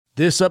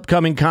This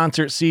upcoming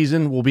concert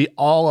season will be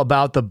all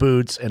about the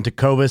boots, and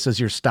Tecovas is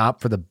your stop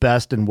for the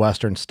best in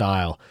Western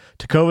style.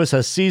 Tecovas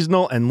has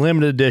seasonal and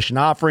limited edition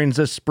offerings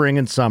this spring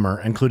and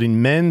summer,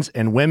 including men's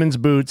and women's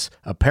boots,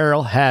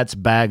 apparel, hats,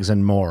 bags,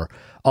 and more.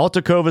 All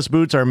Tecovas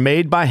boots are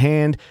made by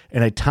hand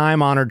in a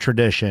time-honored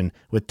tradition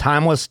with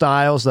timeless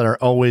styles that are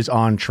always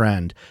on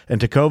trend. And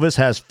Tecovas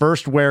has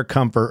first wear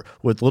comfort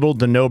with little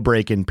to no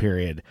break-in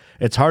period.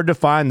 It's hard to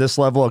find this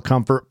level of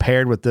comfort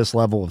paired with this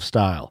level of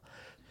style.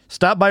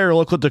 Stop by your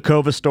local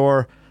Tecovas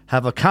store,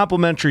 have a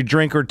complimentary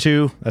drink or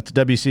two, that's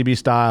WCB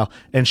style,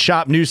 and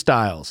shop new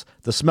styles.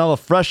 The smell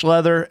of fresh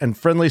leather and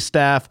friendly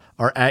staff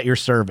are at your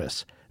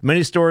service.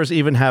 Many stores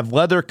even have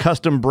leather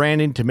custom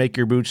branding to make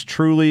your boots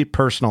truly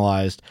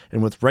personalized.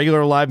 And with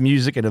regular live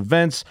music and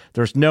events,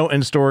 there's no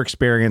in-store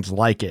experience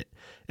like it.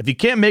 If you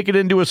can't make it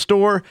into a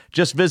store,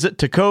 just visit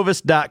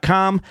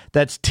tecovas.com.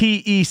 That's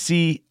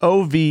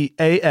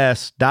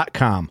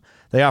TECOVAS.com.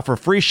 They offer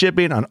free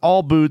shipping on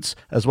all boots,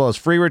 as well as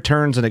free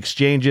returns and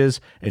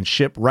exchanges, and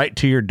ship right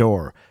to your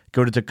door.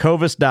 Go to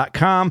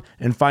tecovas.com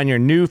and find your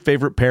new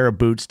favorite pair of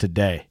boots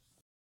today.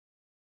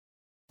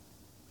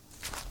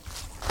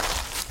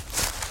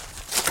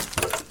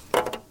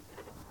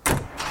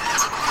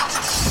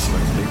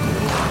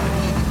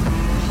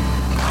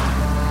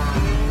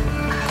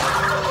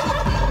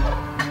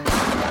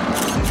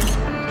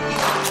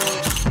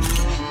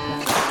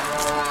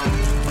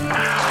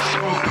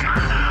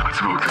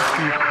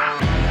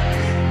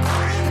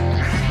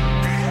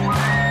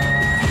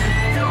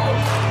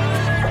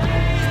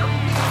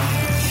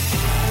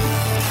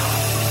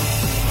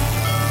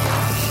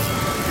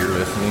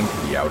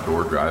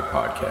 Outdoor Drive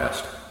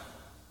Podcast.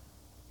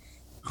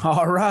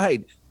 All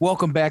right.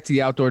 Welcome back to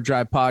the Outdoor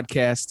Drive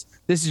Podcast.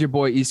 This is your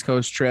boy East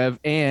Coast Trev,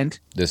 and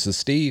this is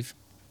Steve.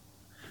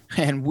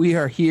 And we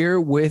are here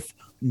with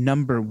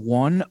number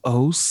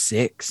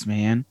 106,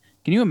 man.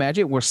 Can you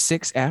imagine? We're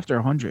 6 after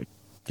 100.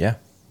 Yeah.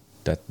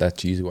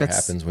 That's usually what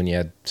happens when you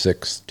add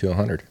 6 to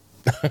 100.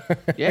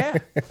 Yeah.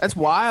 That's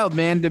wild,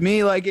 man. To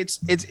me, like it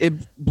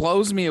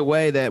blows me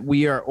away that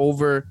we are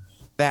over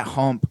that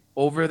hump,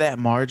 over that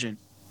margin.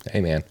 Hey,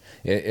 man,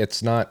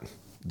 it's not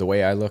the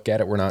way I look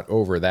at it. We're not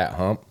over that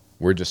hump.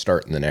 We're just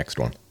starting the next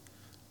one.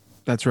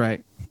 That's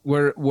right.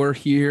 We're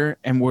here,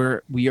 and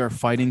we are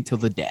fighting till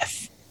the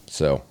death.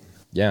 So,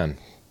 yeah,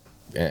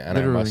 and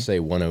I must say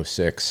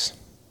 106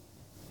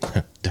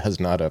 does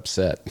not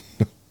upset.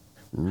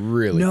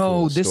 Really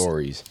cool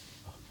stories.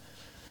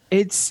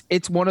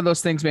 It's one of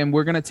those things, man.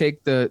 We're going to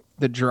take the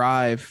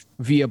drive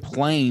via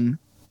plane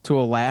to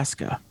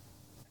Alaska.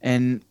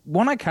 And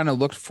one I kind of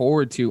looked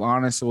forward to,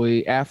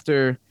 honestly,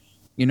 after,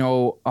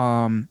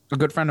 a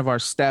good friend of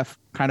ours, Steph,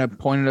 kind of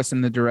pointed us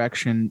in the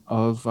direction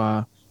of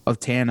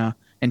Tana,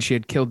 and she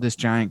had killed this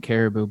giant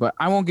caribou. But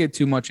I won't get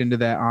too much into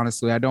that,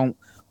 honestly. I don't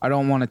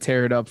want to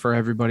tear it up for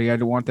everybody. I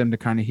don't want them to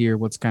kind of hear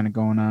what's kind of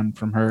going on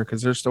from her,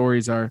 because their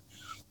stories are,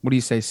 what do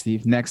you say,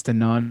 Steve? Next to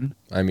none.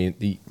 I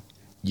mean,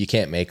 you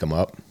can't make them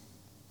up.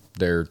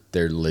 They're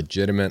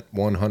legitimate,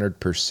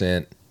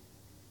 100%.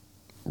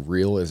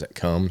 Real as it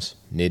comes,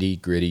 nitty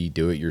gritty,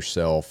 do it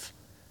yourself,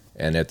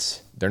 and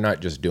they're not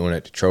just doing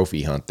it to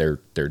trophy hunt. They're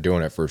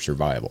doing it for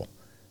survival.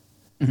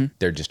 Mm-hmm.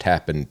 They're just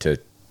happen to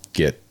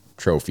get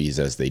trophies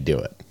as they do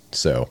it.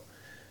 So,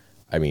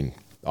 I mean,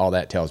 all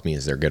that tells me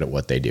is they're good at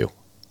what they do.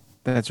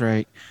 That's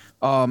right.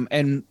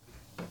 And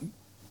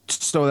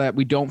so that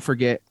we don't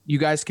forget, you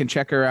guys can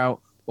check her out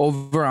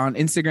over on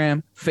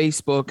Instagram,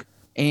 Facebook,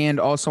 and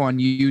also on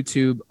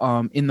YouTube.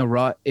 In the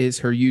Rut is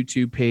her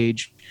YouTube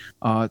page.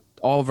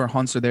 All of her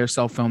hunts are there,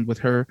 self-filmed with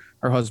her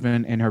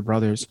husband, and her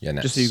brothers. Yeah,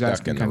 just so you guys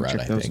can kind of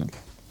check those out.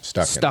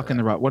 Stuck in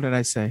the Rut. What did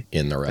I say?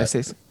 In the Rut.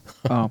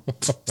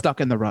 Stuck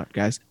in the Rut,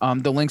 guys.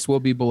 The links will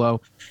be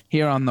below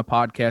here on the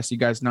podcast. You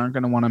guys aren't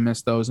going to want to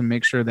miss those, and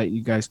make sure that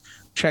you guys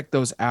check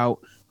those out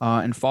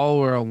and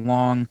follow her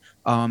along.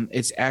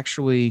 It's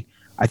actually,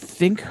 I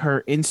think,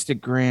 her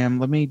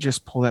Instagram. Let me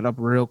just pull that up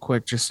real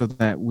quick just so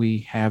that we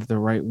have the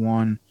right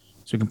one,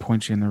 so we can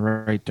point you in the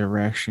right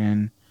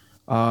direction.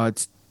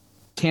 It's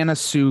Tana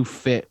Sue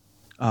Fit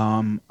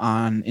on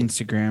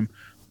Instagram.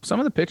 Some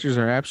of the pictures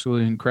are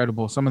absolutely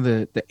incredible. Some of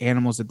the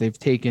animals that they've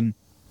taken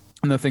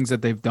and the things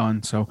that they've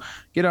done. So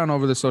get on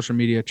over the social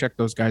media, check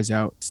those guys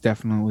out. It's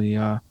definitely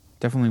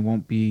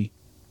won't be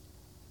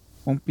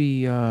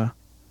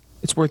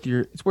it's worth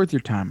your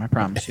time. I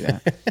promise you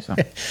that. So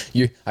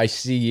I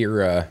see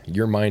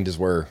your mind is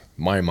where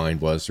my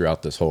mind was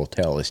throughout this whole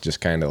tale. It's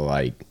just kind of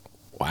like,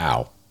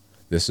 wow,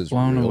 this is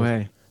blown real.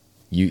 Away.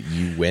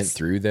 You went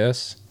through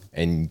this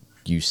and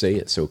you say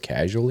it so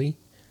casually.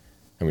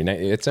 I mean,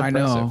 it's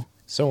impressive. I know.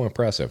 So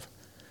impressive.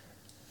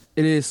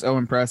 It is so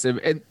impressive.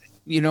 And,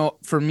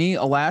 for me,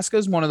 Alaska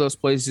is one of those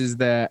places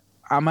that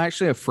I'm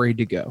actually afraid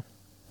to go,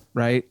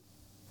 right?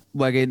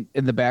 Like in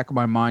the back of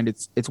my mind,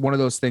 it's one of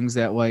those things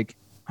that, like,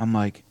 I'm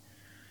like,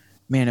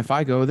 man, if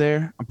I go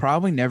there, I'm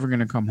probably never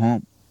going to come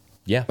home.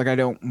 Yeah. Like, I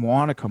don't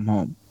want to come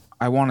home.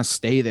 I want to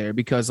stay there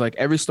because like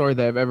every story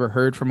that I've ever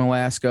heard from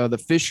Alaska, the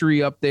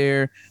fishery up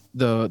there,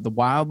 the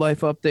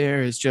wildlife up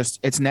there is just,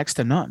 it's next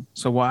to none.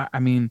 So why, I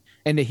mean,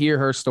 and to hear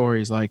her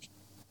stories, like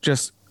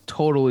just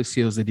totally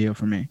seals the deal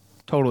for me.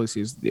 Totally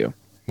seals the deal.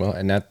 Well,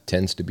 and that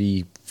tends to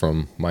be,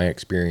 from my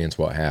experience,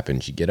 what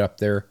happens. You get up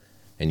there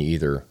and you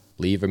either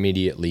leave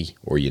immediately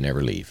or you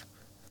never leave.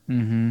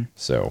 Mm-hmm.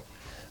 So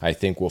I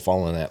think we'll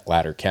fall in that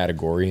latter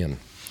category, and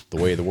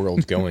the way the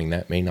world's going,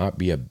 that may not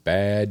be a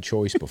bad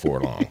choice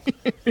before long.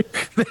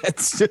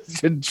 That's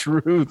just the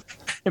truth.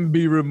 And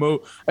be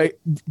remote.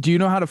 Do you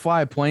know how to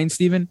fly a plane,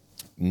 Steven?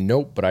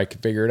 Nope, but I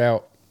could figure it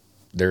out.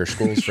 There are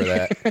schools for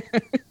that.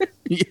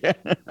 Yeah.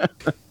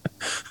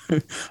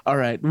 All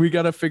right. We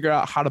got to figure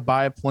out how to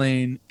buy a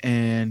plane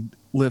and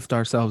lift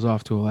ourselves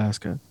off to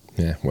Alaska.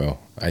 Yeah, well,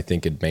 I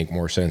think it'd make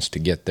more sense to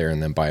get there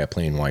and then buy a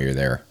plane while you're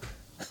there.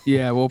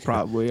 Yeah, we'll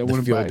probably.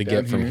 The fuel to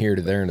get from here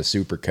to there in a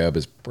Super Cub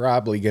is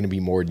probably going to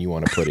be more than you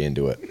want to put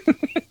into it.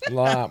 A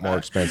lot more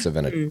expensive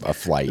than a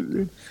flight.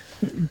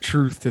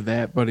 Truth to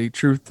that, buddy.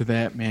 Truth to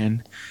that,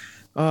 man.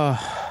 Well,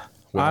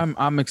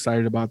 I'm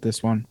excited about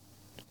this one.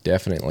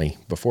 Definitely.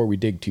 Before we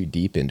dig too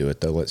deep into it,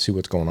 though, let's see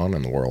what's going on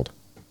in the world.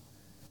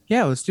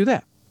 Yeah, let's do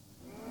that.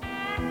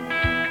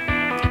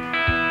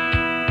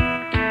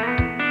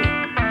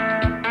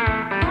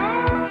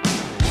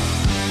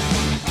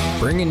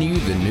 Bringing you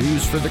the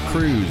news for the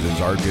cruise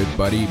is our good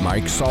buddy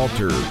Mike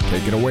Salter.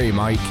 Take it away,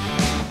 Mike.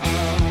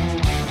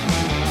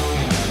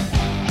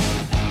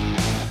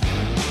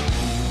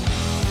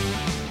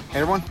 Hey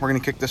everyone, we're going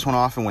to kick this one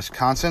off in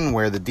Wisconsin,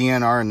 where the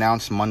DNR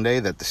announced Monday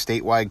that the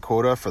statewide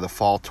quota for the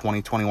fall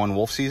 2021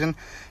 wolf season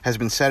has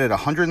been set at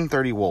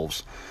 130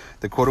 wolves.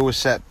 The quota was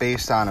set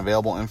based on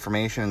available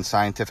information and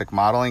scientific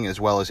modeling,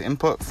 as well as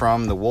input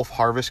from the Wolf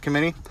Harvest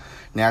Committee,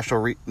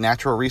 Natural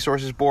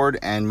Resources Board,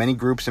 and many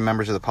groups and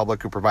members of the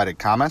public who provided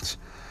comments.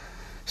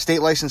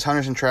 State licensed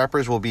hunters and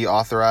trappers will be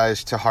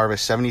authorized to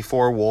harvest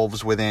 74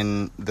 wolves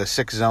within the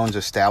 6 zones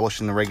established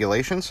in the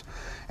regulations,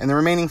 and the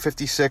remaining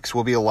 56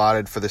 will be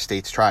allotted for the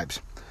state's tribes.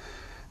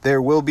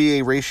 There will be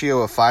a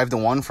ratio of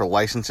 5-to-1 for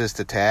licenses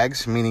to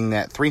tags, meaning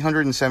that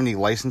 370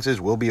 licenses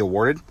will be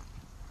awarded.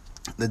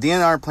 The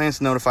DNR plans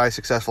to notify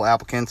successful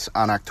applicants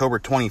on October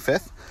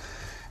 25th,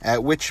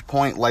 at which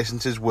point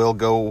licenses will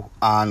go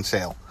on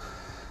sale.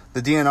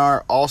 The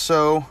DNR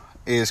also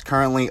is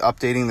currently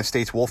updating the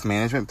state's wolf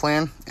management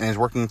plan and is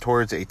working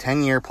towards a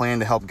 10-year plan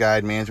to help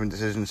guide management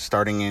decisions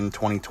starting in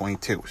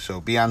 2022. So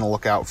be on the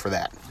lookout for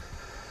that.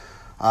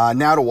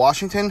 Now to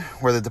Washington,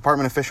 where the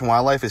Department of Fish and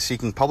Wildlife is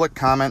seeking public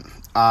comment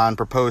on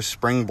proposed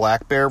spring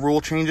black bear rule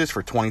changes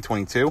for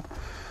 2022.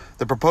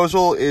 The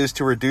proposal is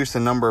to reduce the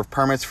number of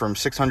permits from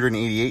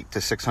 688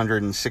 to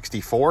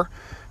 664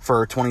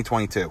 for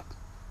 2022.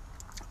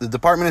 The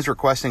department is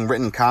requesting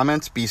written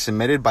comments be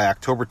submitted by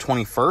October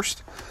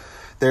 21st.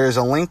 There is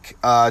a link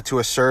to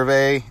a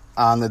survey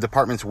on the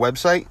department's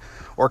website,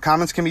 or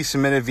comments can be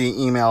submitted via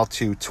email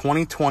to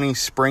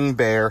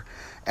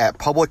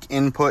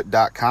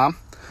 2020springbear@publicinput.com.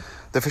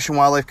 The Fish and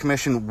Wildlife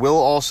Commission will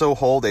also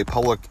hold a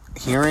public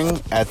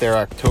hearing at their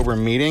October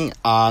meeting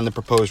on the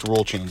proposed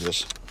rule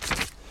changes.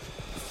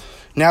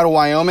 Now to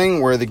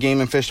Wyoming, where the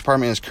Game and Fish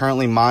Department is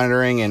currently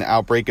monitoring an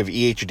outbreak of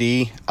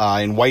EHD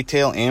in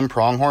whitetail and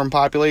pronghorn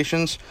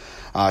populations.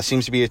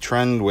 Seems to be a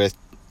trend with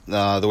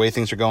the way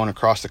things are going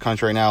across the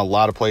country right now. A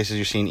lot of places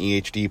you're seeing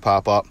EHD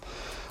pop up.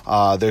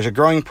 There's a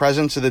growing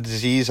presence of the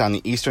disease on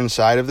the eastern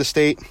side of the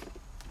state,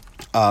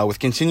 with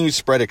continued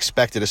spread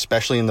expected,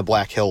 especially in the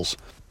Black Hills.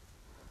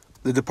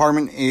 The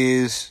department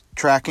is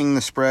tracking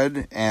the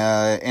spread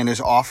and is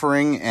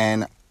offering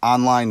an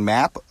online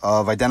map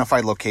of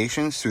identified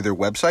locations through their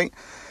website.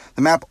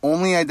 The map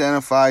only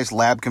identifies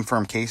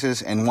lab-confirmed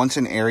cases, and once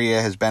an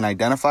area has been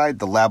identified,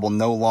 the lab will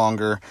no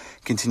longer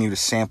continue to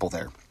sample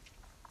there.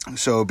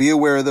 So be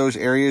aware of those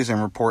areas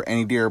and report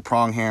any deer or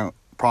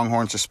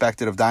pronghorn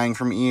suspected of dying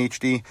from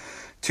EHD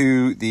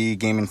to the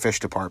Game and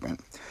Fish Department.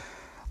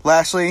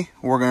 Lastly,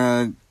 we're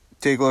going to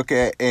take a look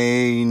at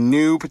a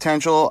new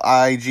potential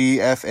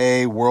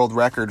IGFA world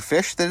record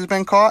fish that has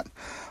been caught.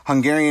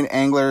 Hungarian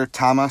angler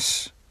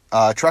Thomas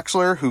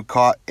Trexler, who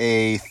caught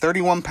a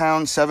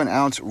 31-pound,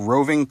 7-ounce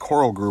roving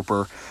coral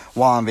grouper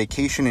while on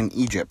vacation in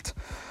Egypt.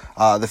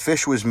 The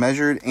fish was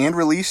measured and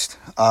released,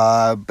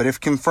 but if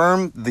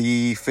confirmed,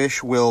 the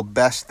fish will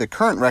best the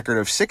current record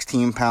of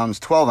 16 pounds,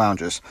 12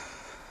 ounces,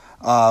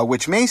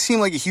 which may seem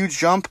like a huge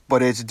jump,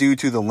 but it's due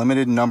to the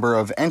limited number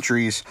of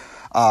entries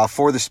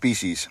for the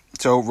species.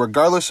 So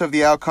regardless of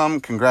the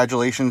outcome,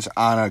 congratulations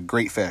on a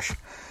great fish.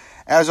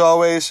 As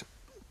always,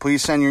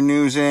 please send your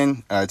news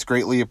in. It's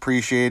greatly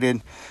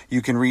appreciated.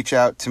 You can reach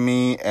out to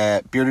me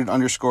at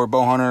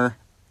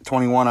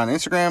bearded_bowhunter21 on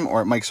Instagram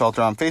or at Mike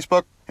Salter on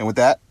Facebook. And with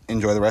that,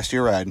 enjoy the rest of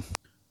your ride.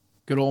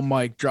 Good old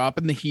Mike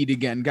dropping the heat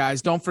again.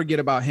 Guys, don't forget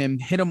about him.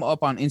 Hit him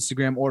up on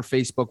Instagram or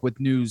Facebook with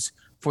news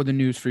for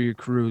your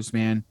cruise,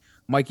 man.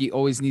 Mikey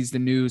always needs the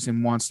news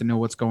and wants to know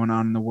what's going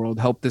on in the world.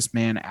 Help this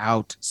man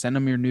out. Send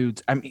him your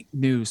nudes.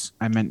 News.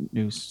 I meant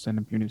news. Send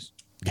him your news.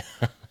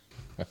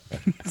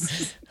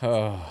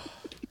 Oh.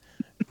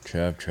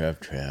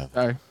 Trav.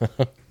 Sorry.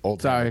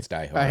 Old Sorry. habits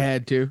die hard. I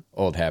had to.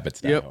 Old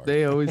habits die hard.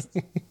 They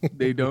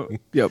don't.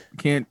 Yep.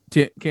 Can't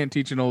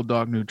teach an old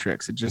dog new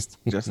tricks. It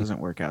just doesn't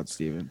work out,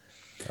 Steven.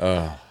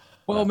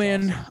 Well,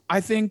 man, awesome.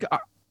 I think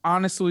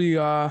honestly,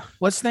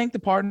 let's thank the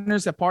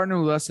partners that partner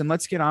with us, and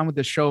let's get on with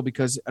the show,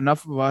 because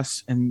enough of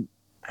us, and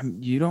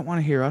you don't want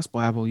to hear us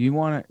blabble.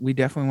 We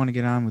definitely want to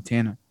get on with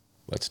Tana.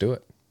 Let's do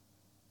it.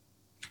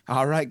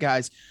 All right,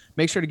 guys,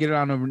 make sure to get it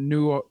on over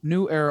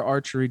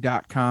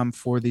neweraarchery.com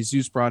for the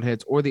Zeus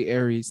broadheads or the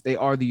Aries. They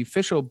are the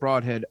official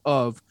broadhead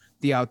of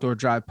the Outdoor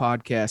Drive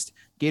podcast.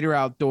 Gator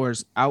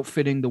Outdoors,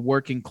 outfitting the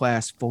working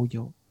class for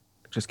you.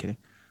 Just kidding.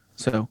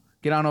 So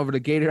get on over to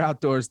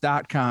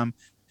GatorOutdoors.com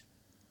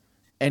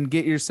and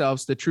get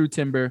yourselves the true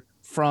timber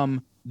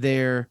from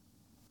their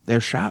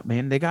shop,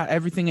 man. They got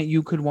everything that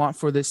you could want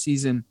for this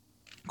season.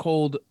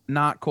 Cold,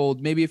 not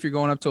cold. Maybe if you're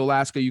going up to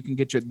Alaska, you can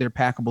get their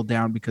packable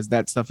down, because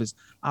that stuff is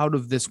out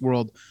of this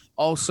world.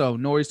 Also,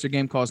 Nor'easter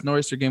game calls.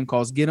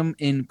 Get them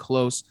in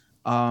close.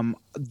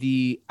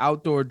 The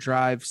Outdoor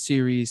Drive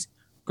series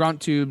grunt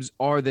tubes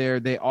are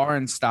there. They are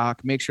in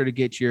stock. Make sure to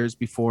get yours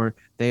before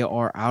they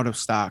are out of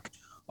stock.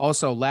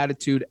 Also,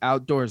 Latitude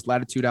Outdoors,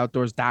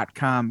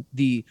 latitudeoutdoors.com,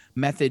 the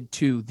Method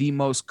 2, the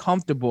most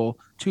comfortable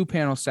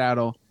 2-panel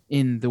saddle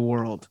in the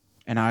world.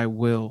 And I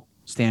will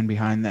stand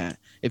behind that.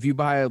 If you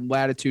buy a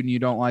Latitude and you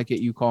don't like it,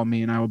 you call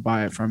me and I will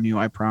buy it from you.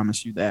 I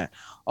promise you that.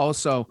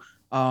 Also,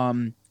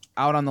 Out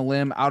on the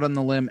Limb,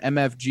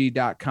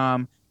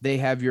 mfg.com. They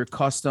have your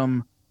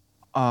custom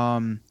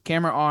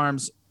camera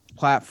arms,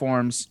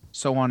 platforms,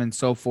 so on and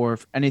so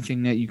forth.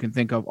 Anything that you can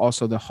think of.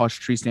 Also, the Hush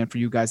tree stand for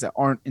you guys that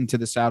aren't into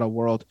the saddle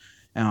world.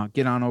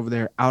 Get on over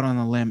there, Out on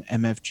the Limb,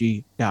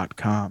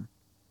 mfg.com.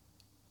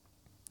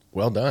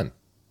 Well done.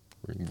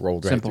 We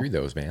rolled right through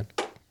those, man.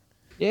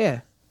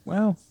 Yeah.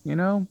 Well,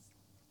 Well,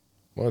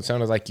 it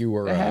sounded like you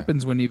were... It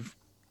happens when you've...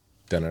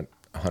 done it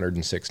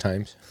 106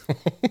 times.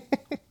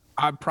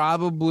 I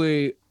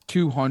probably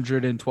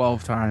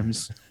 212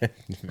 times,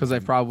 because I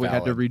probably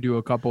had to redo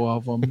a couple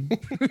of them.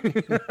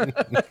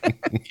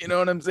 You know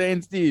what I'm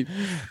saying, Steve?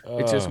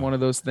 It's just one of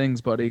those things,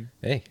 buddy.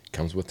 Hey, it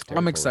comes with the territory.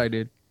 I'm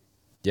excited.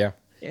 Yeah.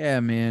 Yeah,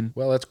 man.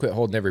 Well, let's quit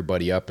holding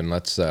everybody up and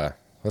let's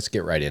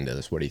get right into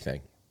this. What do you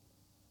think?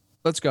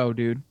 Let's go,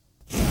 dude.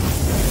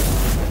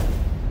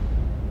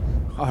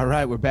 All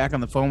right, we're back on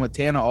the phone with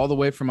Tana all the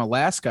way from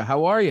Alaska.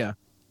 How are you?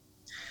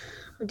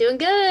 I'm doing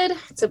good.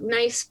 It's a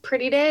nice,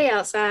 pretty day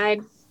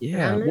outside.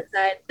 Yeah. On this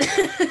side.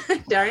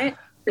 Darn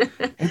it.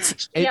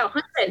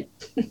 Hunting.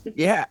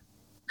 Yeah.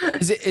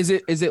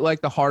 Is it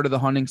like the heart of the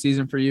hunting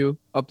season for you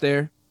up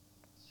there?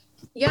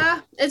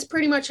 Yeah, it's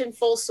pretty much in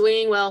full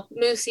swing. Well,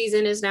 moose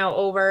season is now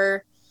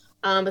over,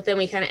 but then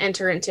we kind of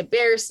enter into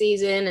bear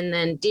season, and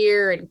then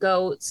deer and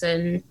goats,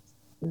 and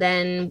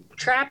then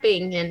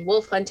trapping and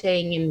wolf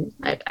hunting. And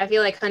I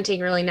feel like hunting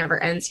really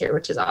never ends here,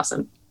 which is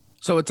awesome.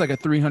 So it's like a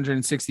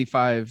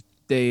 365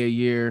 day a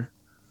year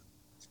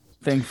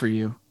thing for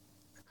you.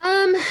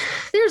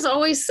 There's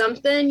always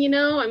something,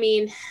 I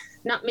mean,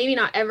 maybe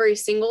not every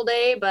single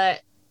day,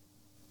 but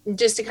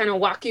just to kind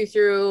of walk you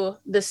through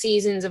the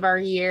seasons of our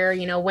year.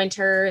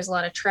 Winter is a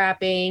lot of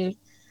trapping,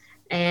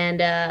 and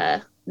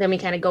then we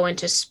kind of go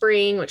into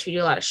spring, which we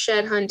do a lot of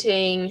shed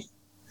hunting.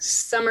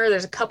 Summer,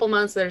 there's a couple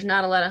months there's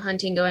not a lot of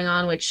hunting going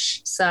on,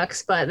 which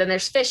sucks, but then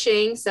there's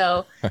fishing,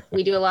 so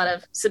we do a lot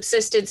of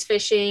subsistence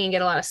fishing and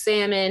get a lot of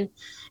salmon,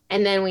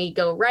 and then we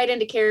go right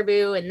into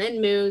caribou, and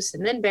then moose,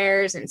 and then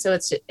bears, and so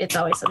it's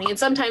always something. And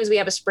sometimes we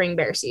have a spring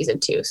bear season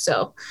too,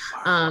 so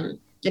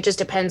it just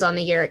depends on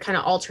the year. It kind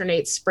of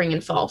alternates spring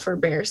and fall for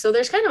bears, so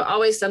there's kind of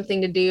always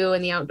something to do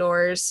in the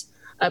outdoors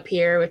up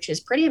here, which is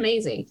pretty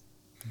amazing.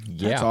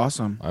 Yeah, that's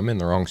awesome. I'm in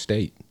the wrong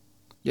state.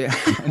 Yeah,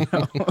 I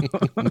know.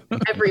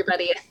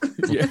 Everybody.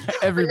 Yeah,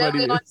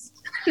 everybody.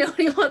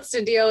 Nobody wants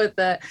to deal with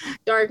the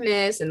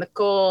darkness and the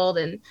cold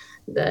and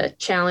the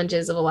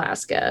challenges of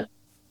Alaska.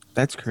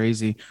 That's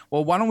crazy.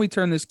 Well, why don't we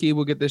turn this key?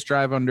 We'll get this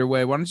drive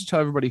underway. Why don't you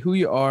tell everybody who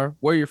you are,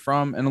 where you're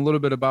from, and a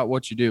little bit about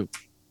what you do?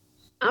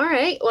 All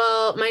right.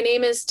 Well, my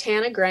name is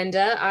Tana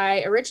Grenda.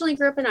 I originally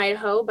grew up in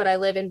Idaho, but I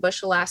live in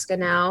Bush, Alaska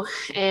now.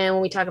 And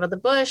when we talk about the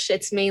bush,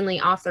 it's mainly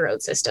off the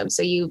road system.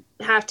 So you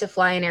have to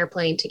fly an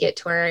airplane to get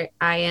to where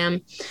I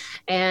am.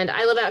 And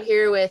I live out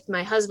here with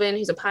my husband,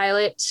 who's a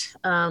pilot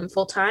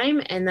full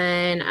time. And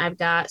then I've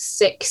got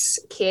 6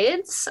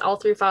 kids, all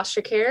through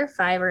foster care.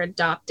 5 are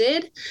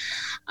adopted.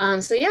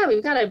 So yeah,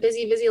 we've got a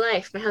busy, busy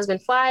life. My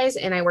husband flies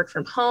and I work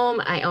from home.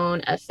 I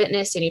own a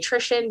fitness and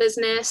nutrition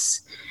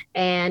business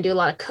and do a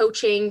lot of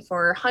coaching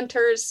for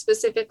hunters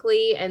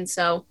specifically. And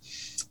so,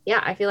 yeah,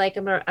 I feel like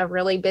I'm a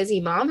really busy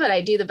mom, but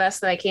I do the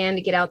best that I can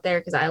to get out there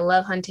because I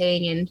love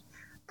hunting. And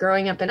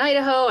growing up in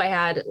Idaho, I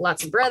had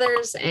lots of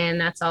brothers and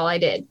that's all I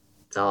did.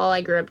 It's all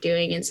I grew up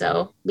doing. And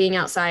so being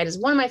outside is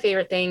one of my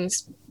favorite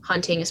things,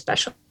 hunting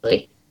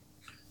especially.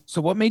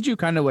 So what made you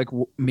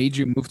made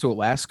you move to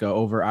Alaska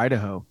over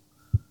Idaho?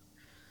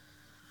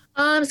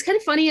 It's kind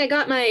of funny. I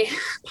got my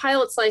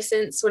pilot's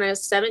license when I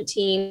was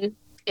 17.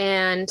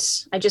 And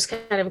I just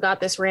kind of got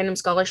this random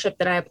scholarship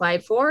that I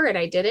applied for, and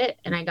I did it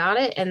and I got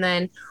it. And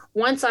then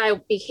once I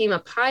became a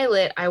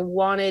pilot, I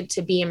wanted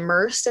to be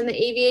immersed in the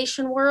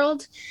aviation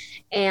world.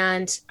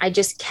 And I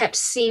just kept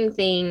seeing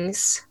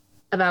things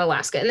about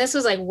Alaska. And this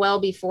was like well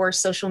before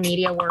social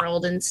media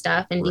world and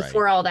stuff, and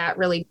before all that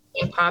really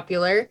became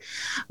popular.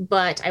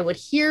 But I would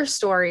hear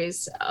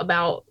stories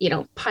about, you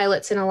know,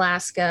 pilots in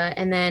Alaska.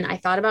 And then I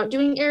thought about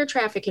doing air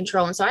traffic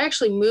control. And so I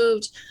actually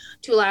moved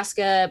to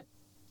Alaska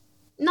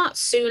not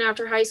soon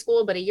after high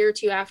school, but a year or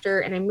two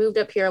after. And I moved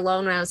up here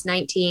alone when I was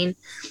 19.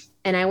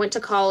 And I went to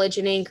college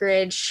in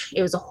Anchorage.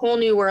 It was a whole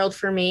new world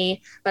for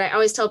me. But I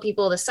always tell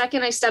people the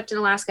second I stepped in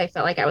Alaska, I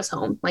felt like I was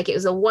home. Like it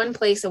was the one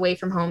place away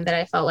from home that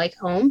I felt like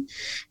home.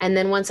 And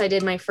then once I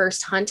did my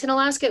first hunt in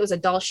Alaska, it was a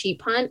Dall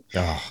sheep hunt.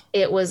 Oh.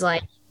 It was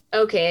like,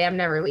 okay, I'm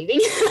never leaving.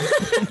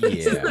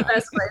 This is the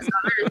best place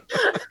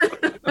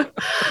on earth.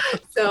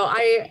 So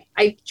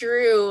I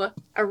drew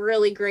a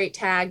really great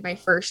tag my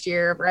first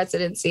year of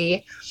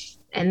residency.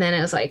 And then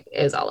it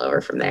was all over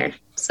from there.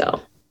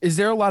 So is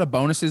there a lot of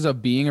bonuses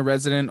of being a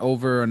resident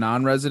over a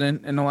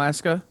non-resident in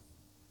Alaska?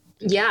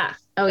 Yeah.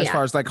 As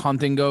far as like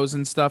hunting goes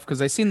and stuff,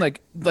 because I seen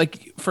like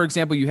for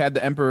example, you had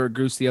the emperor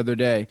goose the other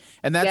day,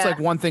 and that's like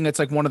one thing that's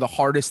like one of the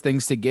hardest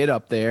things to get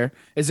up there.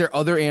 Is there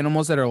other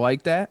animals that are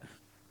like that?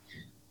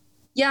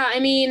 Yeah, I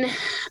mean,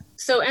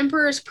 so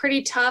emperor is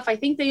pretty tough. I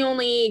think they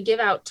only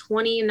give out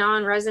 20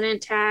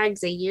 non-resident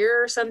tags a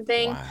year or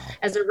something. Wow.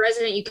 As a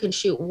resident, you can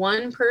shoot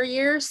one per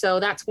year.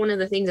 So that's one of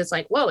the things that's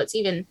like, whoa, it's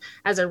even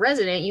as a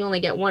resident, you only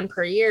get one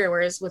per year.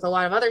 Whereas with a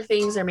lot of other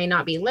things, there may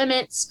not be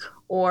limits,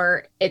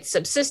 or it's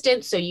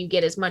subsistence. So you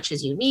get as much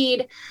as you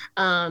need.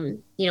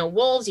 You know,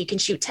 wolves, you can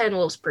shoot 10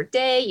 wolves per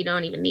day. You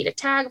don't even need a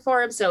tag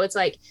for them. So it's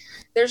like,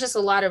 there's just a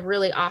lot of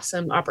really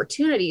awesome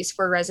opportunities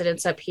for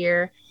residents up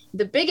here.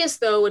 The biggest,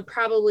 though, would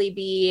probably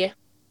be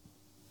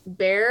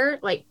bear,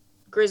 like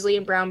grizzly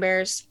and brown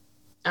bears,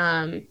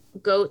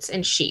 goats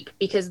and sheep,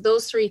 because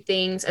those three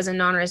things as a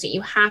non-resident,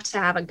 you have to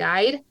have a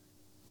guide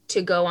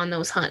to go on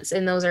those hunts.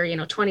 And those are, you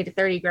know, 20 to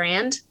 30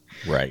 grand.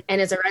 Right.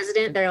 And as a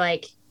resident, they're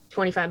like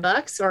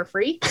 $25 or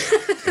free.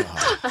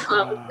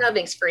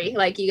 Nothing's free.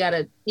 Like you got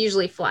to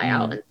usually fly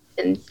out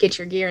and get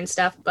your gear and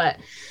stuff. But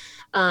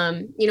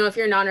you know, if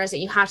you're a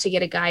non-resident, you have to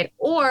get a guide,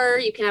 or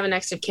you can have a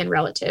next of kin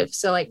relative.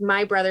 So like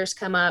my brothers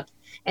come up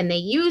and they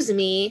use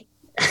me.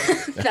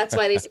 That's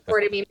why they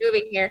supported me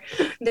moving here.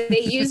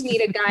 They use me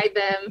to guide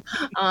them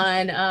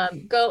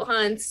on goat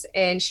hunts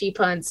and sheep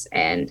hunts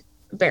and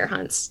bear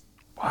hunts.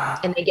 Wow.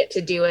 And they get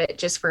to do it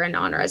just for a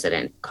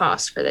non-resident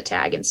cost for the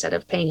tag instead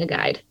of paying a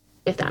guide,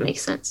 if that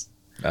makes sense.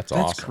 That's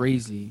awesome. That's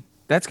crazy.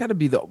 That's got to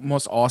be the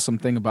most awesome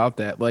thing about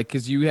that. Like,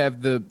 because you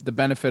have the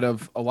benefit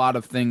of a lot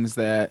of things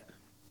that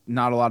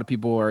not a lot of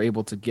people are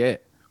able to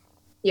get.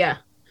 Yeah.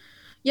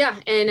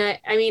 And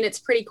I mean, it's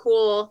pretty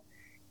cool.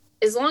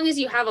 As long as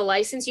you have a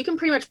license, you can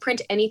pretty much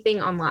print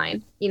anything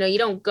online. You know, you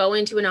don't go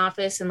into an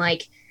office and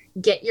like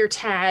get your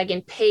tag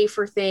and pay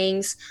for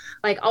things.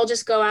 Like I'll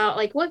just go out,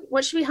 like,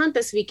 what should we hunt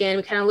this weekend?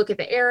 We kind of look at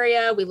the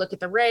area, we look at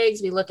the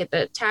regs, we look at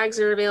the tags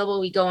that are available,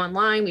 we go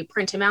online, we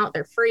print them out,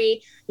 they're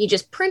free. You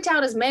just print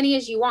out as many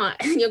as you want.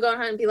 And you'll go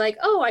ahead and be like,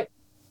 oh,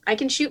 I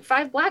can shoot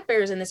 5 black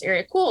bears in this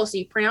area. Cool. So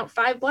you print out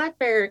 5 black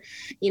bear,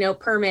 you know,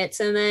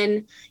 permits, and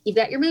then you've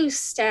got your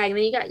moose tag, and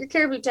then you got your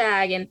caribou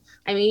tag. And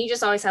I mean, you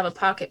just always have a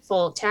pocket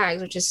full of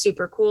tags, which is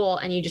super cool.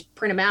 And you just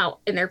print them out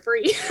and they're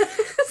free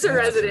as a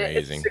resident.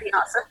 Amazing. It's pretty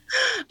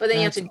awesome. But then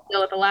you have to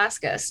deal with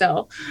Alaska.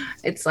 So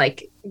it's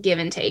like give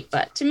and take.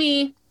 But to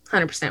me,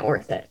 100%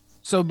 worth it.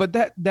 So, but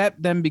that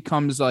then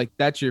becomes like,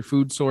 that's your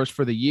food source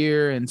for the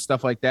year and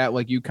stuff like that.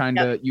 Like you kind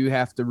of, you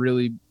have to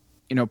really,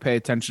 you know, pay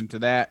attention to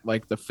that,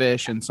 like the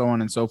fish and so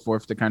on and so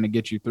forth, to kind of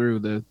get you through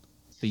the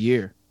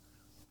year.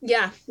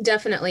 Yeah,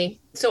 definitely.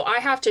 So I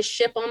have to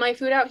ship all my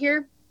food out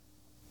here.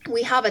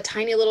 We have a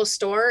tiny little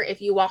store. If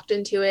you walked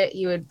into it,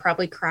 you would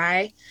probably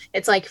cry.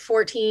 It's like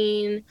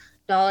 $14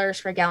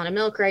 for a gallon of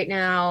milk right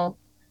now,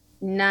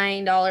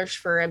 $9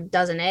 for a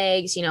dozen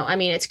eggs. You know, I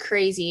mean, it's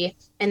crazy.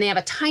 And they have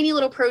a tiny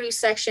little produce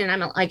section.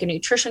 I'm like a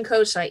nutrition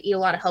coach, so I eat a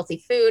lot of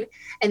healthy food,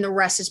 and the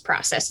rest is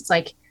processed. It's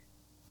like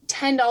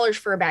 $10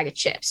 for a bag of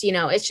chips. You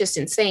know, it's just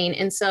insane.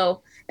 And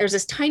so there's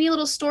this tiny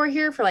little store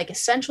here for like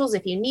essentials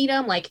if you need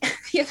them. Like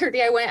the other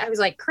day I was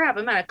like, crap,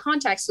 I'm out of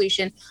contact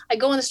solution. I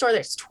go in the store,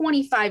 there's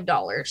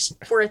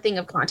 $25 for a thing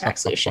of contact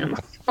solution. I'm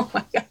like, oh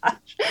my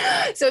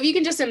gosh. So if you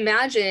can just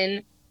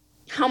imagine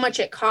how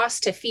much it costs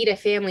to feed a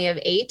family of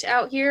 8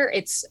 out here,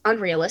 it's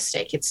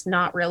unrealistic. It's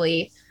not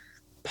really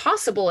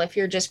possible if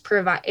you're just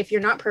if you're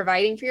not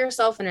providing for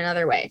yourself in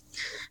another way.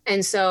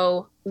 And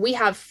so we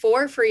have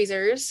 4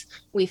 freezers.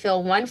 We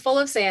fill 1 full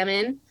of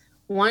salmon,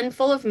 1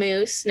 full of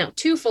moose,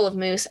 2 full of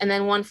moose, and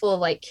then 1 full of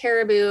like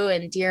caribou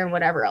and deer and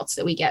whatever else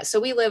that we get.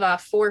 So we live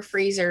off 4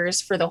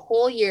 freezers for the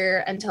whole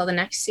year until the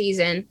next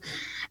season.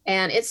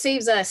 And it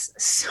saves us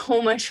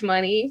so much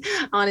money,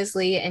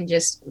 honestly, and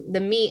just the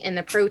meat and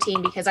the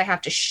protein, because I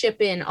have to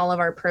ship in all of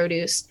our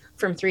produce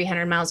from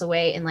 300 miles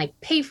away and like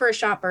pay for a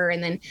shopper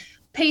and then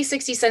pay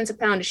 60 cents a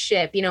pound to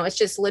ship. You know, it's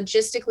just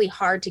logistically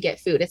hard to get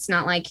food. It's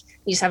not like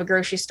you just have a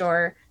grocery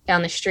store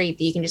down the street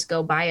that you can just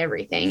go buy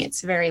everything.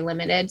 It's very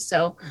limited.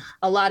 So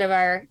a lot of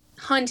our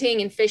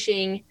hunting and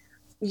fishing,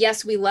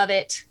 yes, we love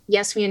it.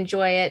 Yes, we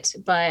enjoy it.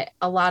 But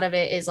a lot of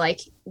it is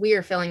like we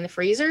are filling the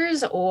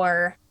freezers,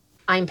 or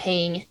I'm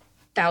paying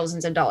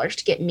thousands of dollars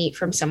to get meat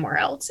from somewhere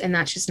else. And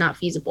that's just not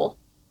feasible.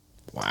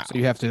 Wow. So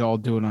you have to all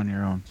do it on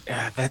your own.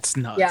 Yeah, that's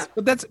nuts. Yeah.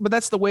 But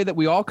that's the way that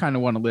we all kind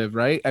of want to live,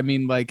 right? I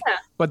mean, like, Yeah.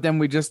 But then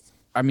we just,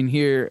 I mean,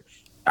 here,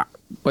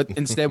 but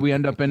instead we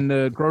end up in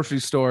the grocery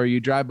store. You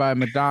drive by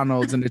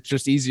McDonald's, and it's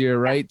just easier,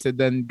 right, to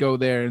then go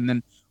there, and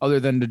then other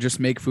than to just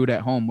make food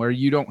at home, where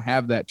you don't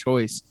have that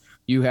choice.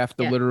 You have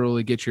to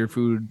literally get your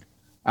food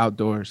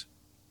outdoors.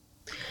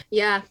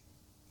 Yeah.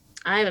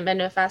 I haven't been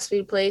to a fast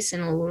food place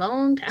in a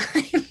long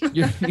time.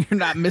 You're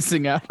not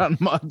missing out on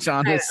much,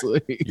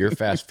 honestly. Your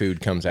fast food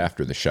comes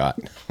after the shot.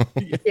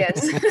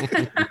 Yes.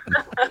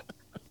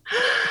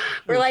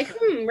 We're like,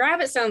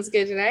 rabbit sounds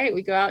good tonight.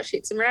 We go out,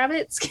 shoot some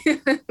rabbits,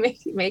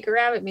 make a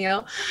rabbit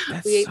meal.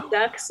 We ate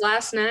ducks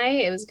last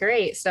night. It was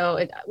great.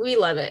 So we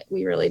love it.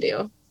 We really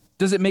do.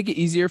 Does it make it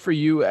easier for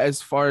you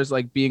as far as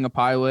like being a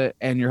pilot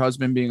and your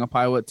husband being a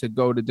pilot to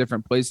go to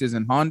different places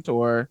and hunt,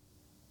 or?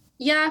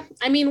 Yeah.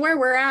 I mean, where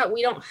we're at,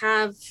 we don't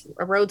have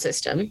a road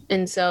system.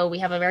 And so we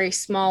have a very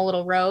small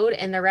little road,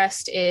 and the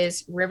rest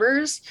is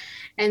rivers.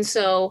 And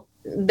so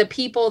the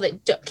people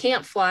that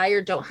can't fly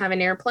or don't have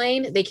an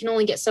airplane, they can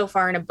only get so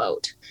far in a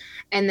boat.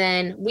 And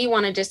then we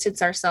want to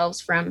distance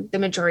ourselves from the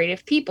majority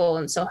of people.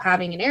 And so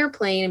having an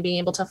airplane and being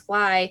able to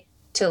fly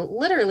to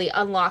literally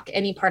unlock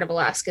any part of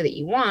Alaska that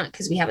you want,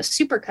 because we have a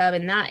Super Cub,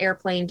 and that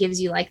airplane gives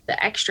you like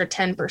the extra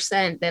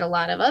 10% that a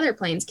lot of other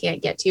planes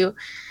can't get to.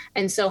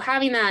 And so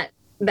having that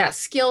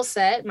skill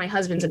set, my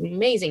husband's an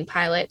amazing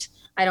pilot.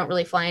 I don't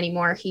really fly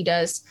anymore. He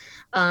does.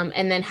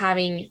 And then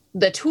having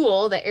the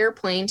tool, the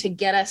airplane, to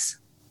get us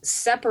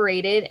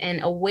separated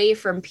and away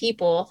from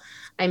people.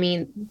 I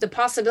mean, the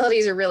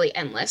possibilities are really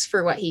endless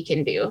for what he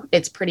can do.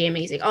 It's pretty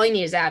amazing. All you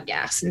need is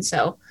avgas. And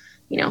so,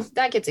 you know,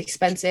 that gets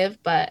expensive,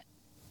 but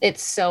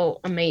it's so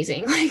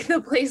amazing. Like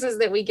the places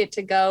that we get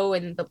to go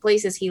and the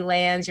places he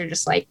lands, you're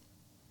just like,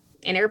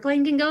 an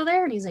airplane can go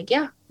there? And he's like,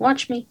 yeah,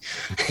 watch me.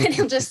 And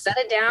he'll just set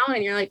it down,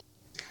 and you're like,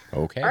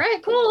 okay, all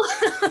right, cool.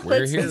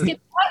 We're here. Let's get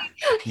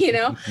going, you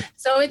know?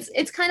 So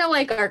it's kind of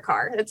like our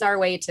car. It's our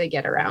way to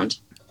get around.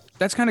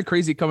 That's kind of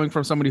crazy coming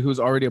from somebody who's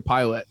already a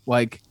pilot.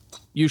 Like,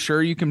 you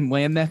sure you can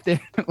land that there?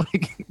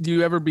 Like, do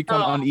you ever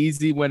become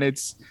uneasy when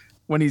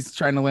he's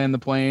trying to land the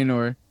plane,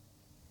 or?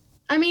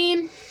 I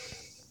mean,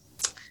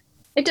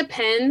 it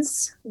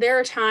depends. There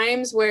are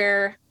times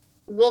where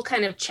we'll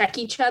kind of check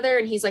each other,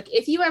 and he's like,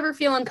 if you ever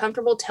feel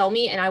uncomfortable, tell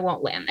me and I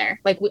won't land there.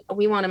 Like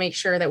we want to make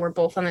sure that we're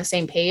both on the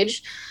same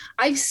page.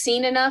 I've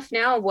seen enough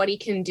now of what he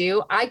can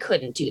do. I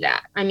couldn't do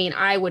that. I mean,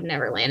 I would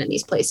never land in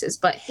these places,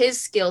 but his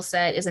skill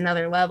set is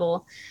another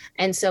level.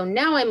 And so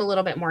now I'm a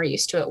little bit more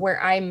used to it,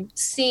 where I'm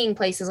seeing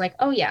places like,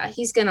 oh yeah,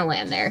 he's going to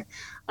land there.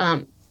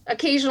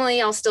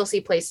 Occasionally I'll still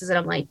see places that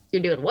I'm like,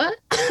 you're doing what?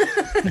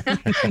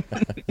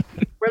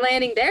 We're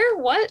landing there?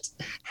 What?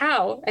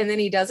 How? And then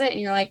he does it,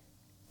 and you're like,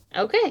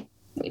 okay,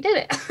 we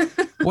did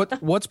it.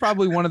 What's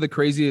probably one of the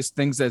craziest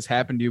things that's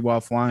happened to you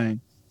while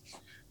flying?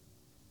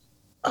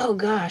 Oh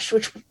gosh,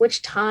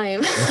 which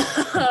time?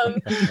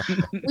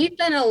 We've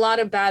been in a lot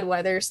of bad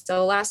weather.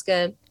 So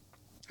Alaska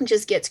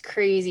just gets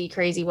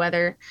crazy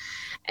weather.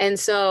 And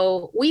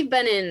so we've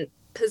been in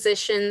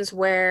positions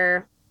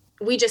where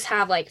we just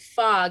have like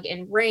fog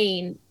and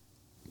rain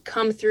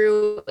come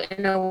through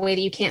in a way that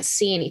you can't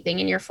see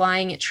anything, and you're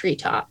flying at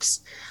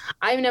treetops.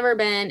 I've never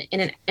been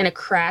in a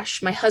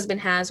crash. My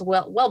husband has,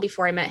 well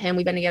before I met him.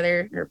 We've been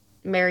together, or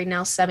married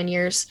now 7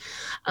 years.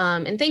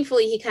 And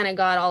thankfully he kind of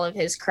got all of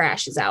his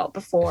crashes out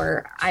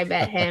before I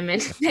met him,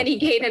 and then he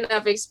gained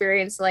enough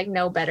experience to like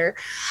know better.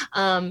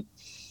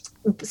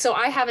 So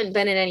I haven't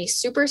been in any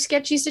super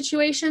sketchy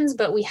situations,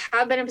 but we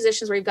have been in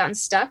positions where we've gotten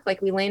stuck.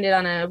 Like we landed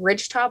on a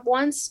ridgetop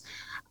once,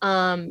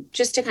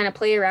 just to kind of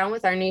play around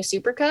with our new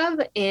Super Cub.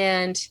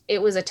 And it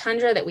was a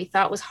tundra that we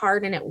thought was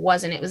hard, and it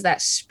wasn't. It was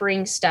that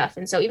spring stuff.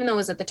 And so even though it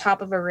was at the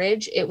top of a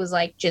ridge, it was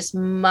like just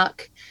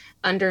muck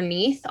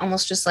underneath,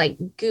 almost just like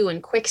goo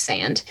and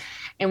quicksand.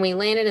 And we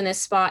landed in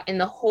this spot, and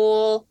the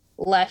whole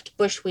left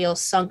bush wheel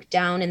sunk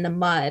down in the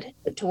mud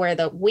to where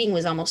the wing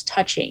was almost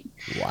touching.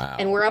 Wow.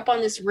 And we're up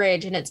on this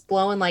ridge, and it's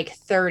blowing like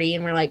 30,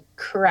 and we're like,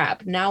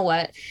 crap, now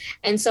what?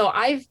 And so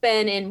I've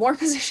been in more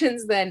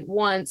positions than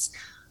once,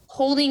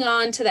 holding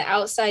on to the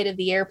outside of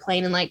the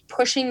airplane and like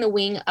pushing the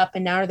wing up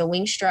and down, or the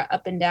wing strut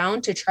up and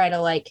down, to try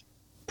to like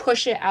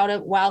push it out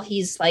of while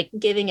he's like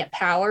giving it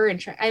power.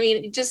 And I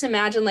mean, just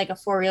imagine like a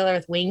four-wheeler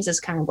with wings is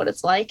kind of what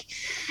it's like.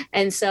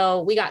 And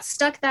so we got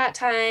stuck that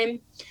time.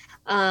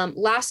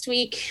 Last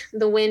week,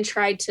 the wind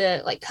tried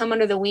to like come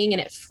under the wing,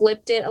 and it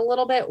flipped it a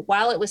little bit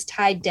while it was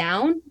tied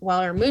down while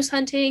we were moose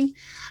hunting.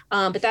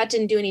 But that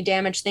didn't do any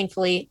damage,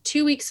 thankfully.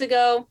 2 weeks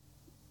ago,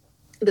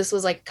 this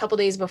was like a couple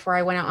days before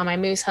I went out on my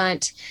moose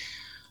hunt,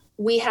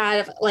 we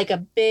had like a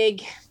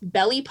big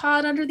belly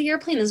pod under the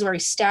airplane. This is where we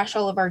stash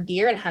all of our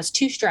gear, and it has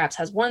 2 straps,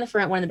 has one in the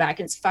front, one in the back,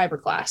 and it's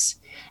fiberglass.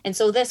 And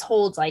so this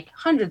holds like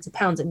hundreds of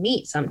pounds of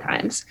meat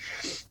sometimes.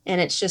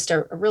 And it's just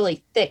a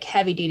really thick,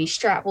 heavy duty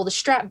strap. Well, the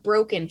strap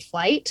broke in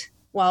flight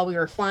while we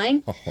were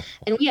flying,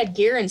 and we had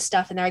gear and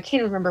stuff in there. I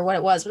can't remember what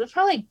it was, but it was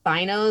probably like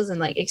binos and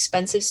like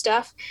expensive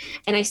stuff.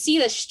 And I see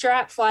the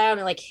strap fly out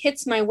and like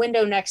hits my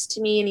window next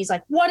to me, and he's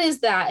like, "What is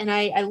that?" And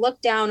I look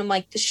down, I'm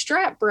like, the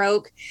strap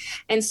broke.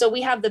 And so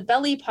we have the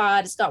belly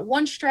pod, it's got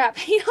one strap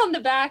on the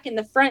back, and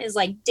the front is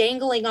like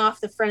dangling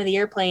off the front of the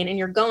airplane, and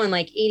you're going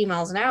like 80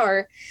 miles an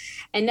hour.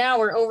 And now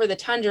we're over the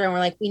tundra, and we're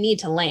like, we need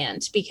to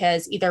land,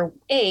 because either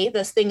A,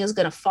 this thing is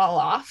going to fall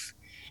off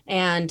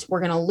and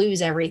we're going to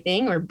lose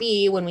everything, or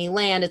B, when we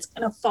land, it's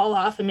going to fall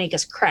off and make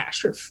us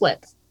crash or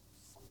flip.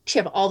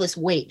 You have all this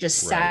weight just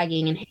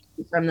sagging and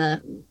hanging from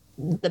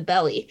the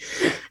belly.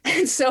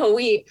 And so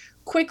we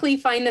quickly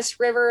find this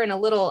river and a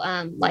little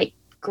like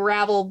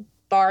gravel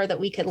bar that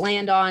we could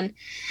land on.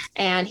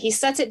 And he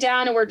sets it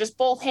down, and we're just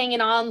both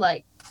hanging on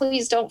like,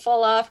 please don't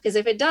fall off, because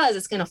if it does,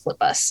 it's going to flip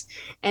us.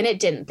 And it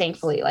didn't,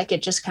 thankfully. Like,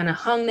 it just kind of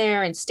hung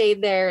there and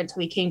stayed there until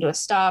we came to a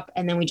stop,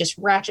 and then we just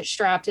ratchet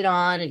strapped it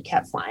on and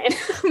kept flying.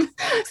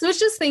 So it's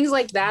just things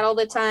like that all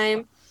the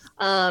time.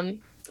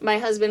 My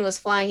husband was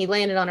flying. He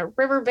landed on a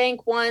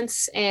riverbank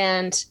once,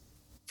 and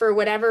for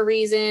whatever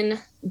reason,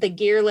 the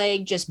gear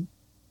leg just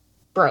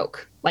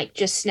broke, like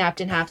just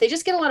snapped in half. They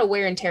just get a lot of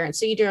wear and tear, and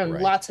so you're doing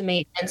lots of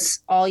maintenance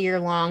all year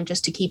long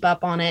just to keep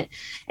up on it,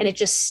 and it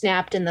just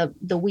snapped, and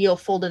the wheel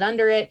folded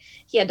under it.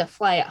 He had to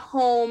fly it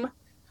home.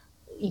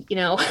 You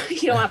know,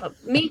 you don't have a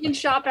maintenance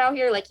shop out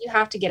here, like you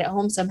have to get it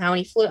home somehow. And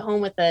he flew it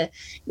home with a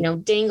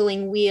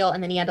dangling wheel,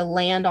 and then he had to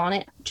land on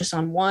it just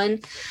on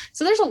one.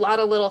 So there's a lot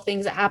of little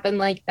things that happen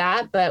like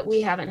that, but we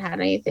haven't had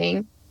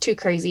anything too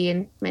crazy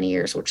in many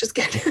years, which is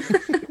good.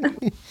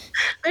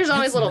 There's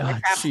always little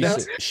crap.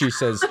 She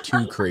says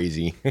too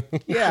crazy.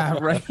 Yeah,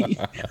 right.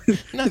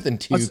 Nothing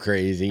too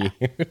crazy.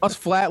 Us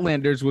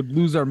flatlanders would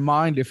lose our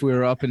mind if we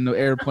were up in the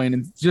airplane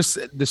and just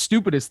the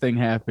stupidest thing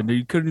happened.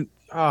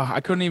 I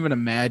couldn't even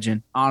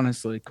imagine.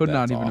 Honestly, could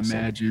not even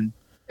imagine.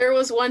 There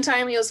was one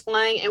time he was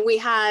flying, and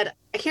I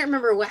can't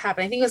remember what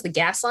happened. I think it was the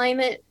gas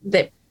line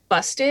that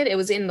busted. It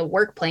was in the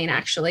work plane,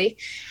 actually.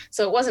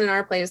 So it wasn't in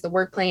our plane, it was the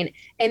work plane.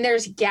 And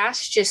there's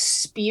gas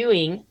just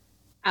spewing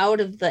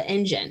out of the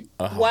engine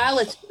while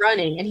it's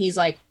running. And he's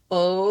like,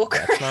 oh,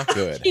 crap. That's not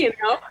good.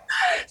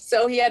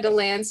 So he had to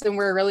land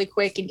somewhere really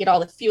quick and get all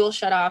the fuel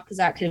shut off, because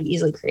that could have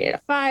easily created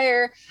a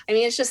fire. I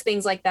mean, it's just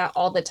things like that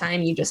all the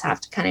time. You just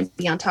have to kind of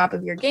be on top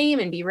of your game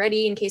and be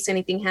ready in case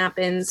anything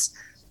happens.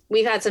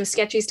 We've had some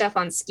sketchy stuff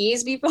on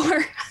skis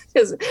before,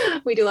 because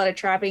we do a lot of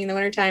trapping in the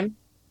wintertime.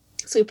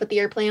 So we put the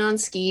airplane on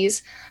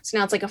skis. So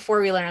now it's like a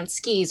 4-wheeler on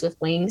skis with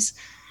wings.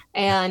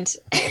 And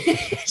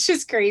it's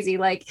just crazy.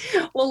 Like,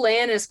 we'll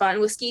land in a spot,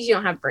 and with skis, you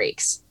don't have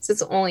brakes. So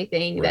it's the only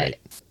thing that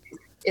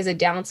is a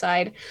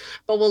downside.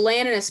 But we'll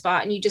land in a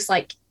spot, and you just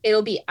like,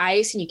 it'll be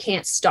ice and you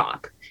can't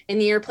stop. And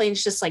the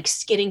airplane's just like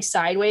skidding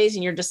sideways,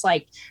 and you're just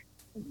like,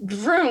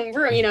 vroom,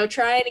 vroom,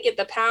 trying to get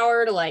the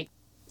power to like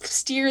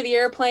steer the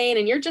airplane.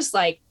 And you're just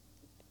like,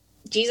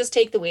 Jesus,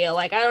 take the wheel.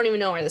 Like, I don't even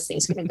know where this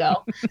thing's going to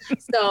go.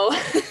 So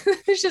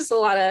there's just a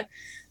lot of,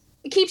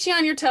 it keeps you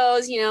on your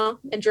toes,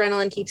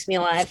 adrenaline keeps me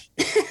alive.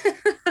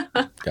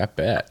 I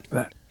bet.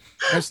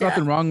 There's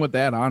nothing wrong with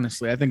that,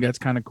 honestly. I think that's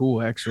kind of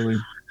cool, actually.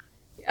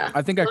 Yeah.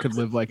 I think I could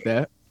live like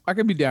that. I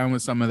could be down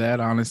with some of that,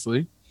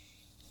 honestly.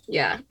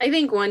 Yeah. I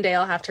think one day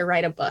I'll have to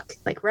write a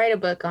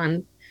book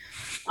on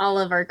all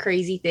of our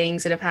crazy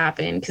things that have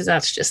happened, because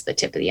that's just the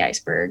tip of the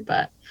iceberg.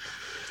 But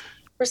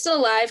we're still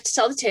alive to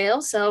tell the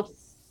tale, so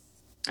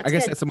I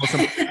guess that's the most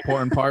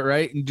important part,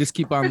 right? And just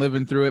keep on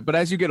living through it. But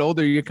as you get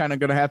older, you're kind of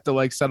going to have to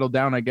like settle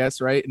down, I guess,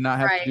 right? And not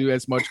have to do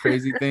as much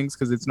crazy things,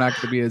 because it's not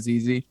going to be as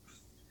easy.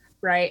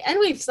 Right. And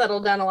we've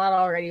settled down a lot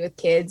already with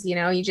kids.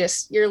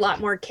 You're a lot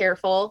more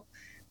careful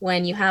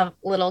when you have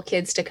little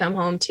kids to come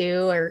home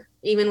to, or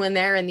even when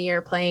they're in the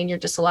airplane, you're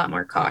just a lot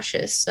more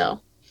cautious.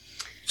 So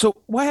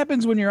what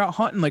happens when you're out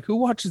hunting? Like, who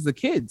watches the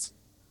kids?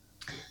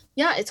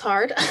 Yeah, it's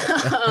hard.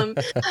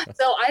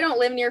 So I don't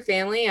live near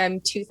family. I'm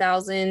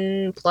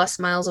 2,000 plus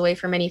miles away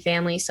from any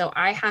family. So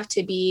I have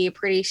to be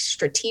pretty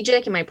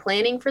strategic in my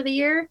planning for the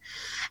year.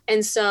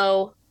 And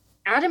so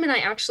Adam and I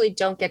actually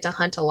don't get to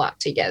hunt a lot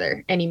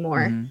together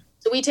anymore. Mm-hmm.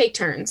 So we take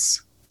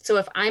turns. So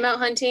if I'm out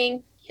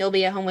hunting, he'll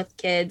be at home with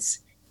kids.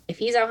 If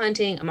he's out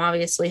hunting, I'm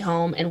obviously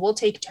home, and we'll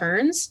take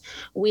turns.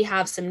 We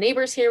have some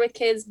neighbors here with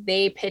kids.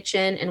 They pitch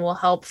in and will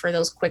help for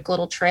those quick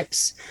little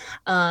trips.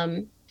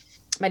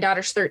 My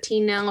daughter's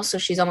 13 now, so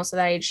she's almost at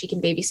that age. She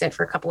can babysit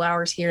for a couple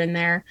hours here and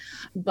there.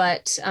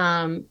 But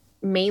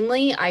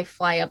mainly I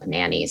fly up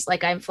nannies.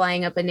 Like, I'm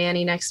flying up a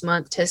nanny next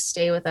month to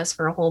stay with us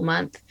for a whole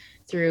month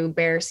through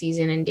bear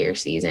season and deer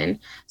season.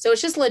 So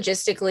it's just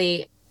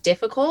logistically,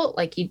 difficult.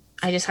 Like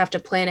I just have to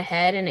plan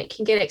ahead, and it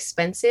can get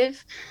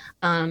expensive.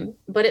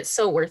 But it's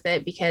so worth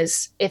it,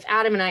 because if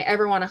Adam and I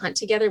ever want to hunt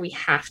together, we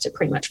have to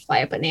pretty much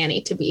fly up a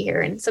nanny to be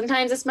here. And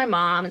sometimes it's my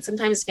mom and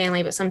sometimes it's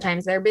family, but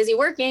sometimes they're busy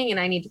working and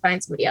I need to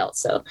find somebody else.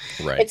 So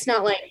It's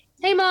not like,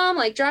 hey mom,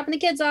 like dropping the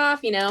kids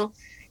off,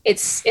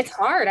 it's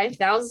hard. I'm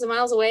thousands of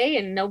miles away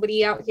and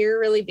nobody out here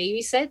really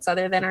babysits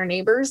other than our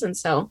neighbors. And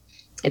so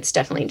it's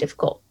definitely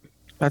difficult.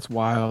 That's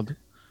wild.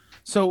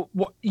 So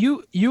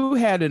you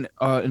had an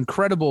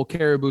incredible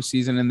caribou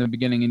season in the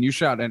beginning, and you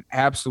shot an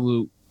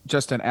absolute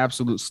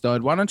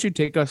stud. Why don't you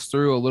take us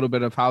through a little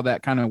bit of how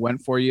that kind of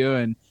went for you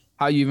and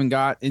how you even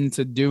got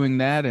into doing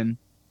that and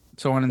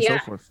so on and so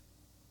forth?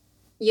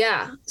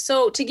 Yeah.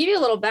 So to give you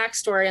a little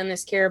backstory on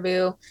this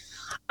caribou,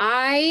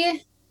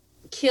 I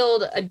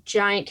killed a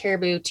giant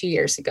caribou 2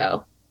 years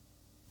ago.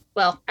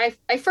 Well,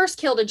 I first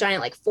killed a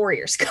giant like 4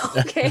 years ago.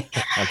 Okay.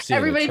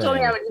 Everybody told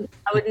me I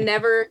would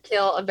never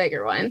kill a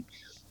bigger one.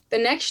 The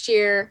next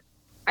year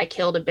I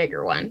killed a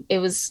bigger one. It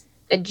was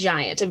a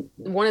giant,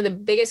 one of the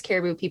biggest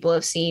caribou people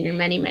have seen in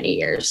many, many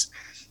years.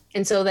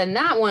 And so then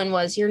that one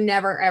was, you're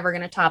never, ever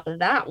going to top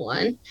that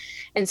one.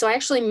 And so I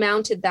actually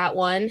mounted that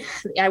one.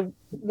 I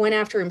went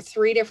after him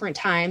 3 different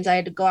times. I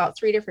had to go out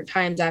 3 different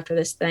times after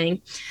this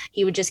thing.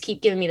 He would just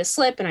keep giving me the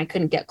slip and I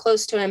couldn't get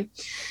close to him.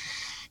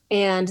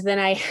 And then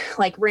I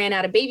like ran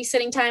out of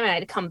babysitting time and I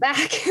had to come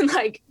back and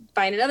like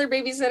find another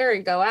babysitter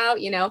and go out,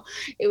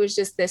 it was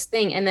just this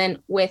thing. And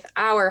then with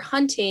our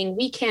hunting,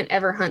 we can't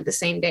ever hunt the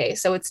same day.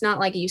 So it's not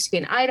like it used to be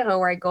in Idaho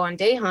where I go on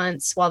day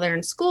hunts while they're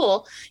in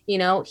school.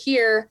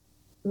 Here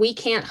we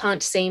can't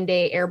hunt same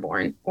day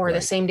airborne or the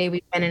same day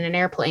we've been in an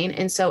airplane.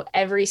 And so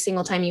every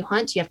single time you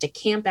hunt, you have to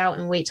camp out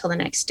and wait till the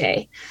next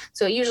day.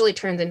 So it usually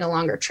turns into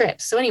longer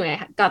trips. So anyway,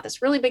 I got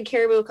this really big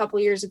caribou a couple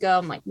years ago.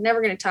 I'm like,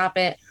 never going to top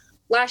it.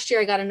 Last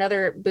year I got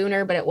another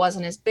booner, but it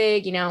wasn't as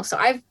big, So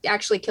I've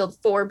actually killed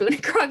 4 Boone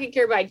and Crockett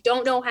caribou. I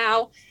don't know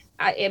how.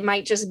 It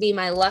might just be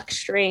my luck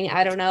string.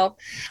 I don't know.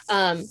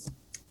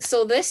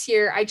 So this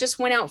year I just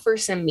went out for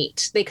some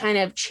meat. They kind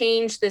of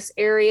changed this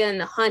area in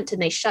the hunt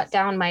and they shut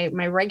down my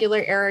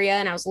regular area.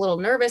 And I was a little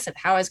nervous of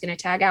how I was going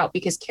to tag out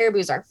because caribou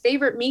is our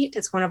favorite meat.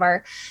 It's one of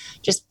our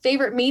just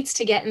favorite meats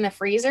to get in the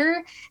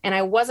freezer. And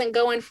I wasn't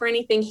going for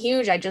anything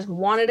huge. I just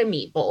wanted a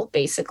meat bowl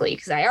basically,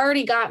 because I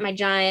already got my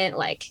giant,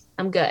 like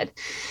I'm good.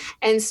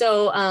 And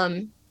so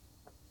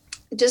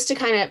just to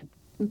kind of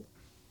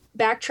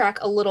backtrack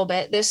a little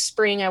bit, this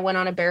spring I went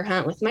on a bear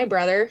hunt with my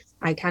brother.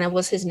 I kind of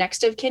was his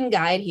next of kin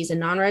guide. He's a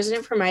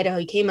non-resident from Idaho.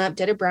 He came up,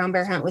 did a brown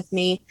bear hunt with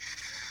me.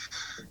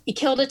 He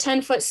killed a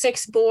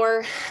 10'6"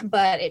 boar,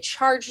 but it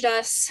charged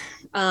us.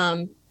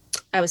 I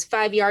was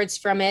 5 yards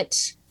from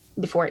it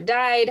before it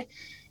died.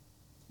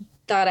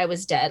 Thought I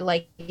was dead.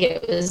 Like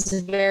it was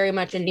very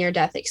much a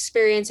near-death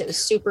experience. It was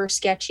super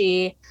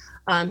sketchy.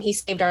 He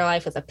saved our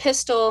life with a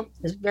pistol.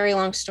 It's a very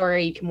long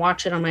story. You can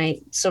watch it on my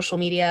social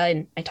media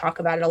and I talk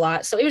about it a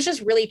lot. So it was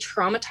just really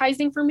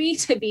traumatizing for me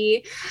to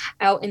be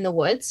out in the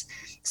woods.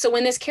 So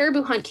when this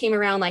caribou hunt came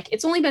around, like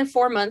it's only been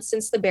 4 months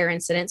since the bear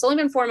incident. It's only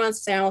been 4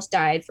 months since I almost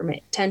died from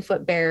a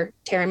 10-foot bear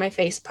tearing my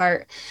face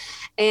apart.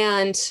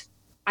 And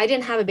I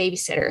didn't have a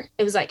babysitter.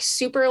 It was like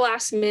super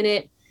last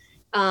minute.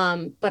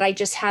 But I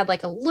just had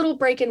like a little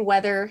break in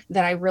weather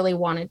that I really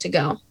wanted to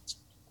go.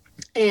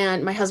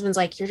 And my husband's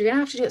like, you're going to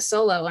have to do it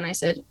solo. And I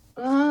said,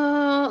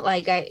 I'm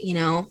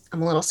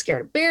a little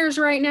scared of bears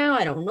right now.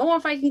 I don't know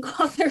if I can go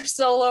out there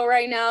solo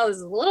right now. This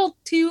is a little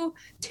too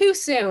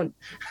soon,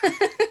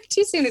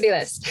 too soon to do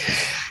this.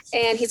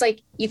 And he's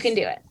like, you can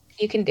do it.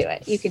 You can do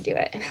it. You can do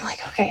it. And I'm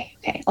like, okay,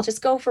 I'll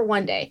just go for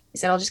one day. He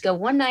said, I'll just go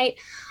one night.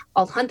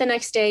 I'll hunt the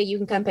next day. You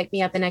can come pick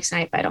me up the next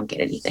night if I don't get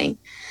anything.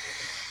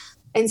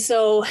 And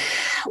so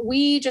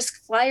we just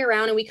fly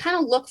around and we kind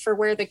of look for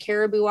where the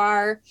caribou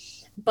are.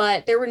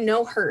 But there were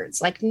no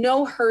herds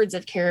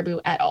of caribou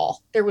at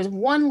all. There was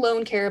one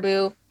lone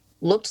caribou,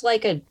 looked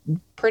like a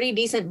pretty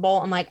decent bull.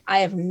 I'm like, I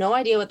have no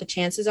idea what the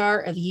chances are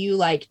of you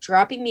like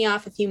dropping me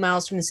off a few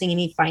miles from this thing and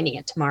me finding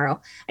it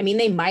tomorrow. I mean,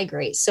 they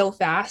migrate so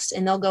fast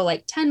and they'll go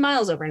like 10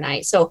 miles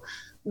overnight. So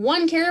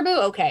one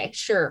caribou, okay,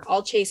 sure,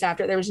 I'll chase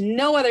after it. There was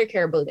no other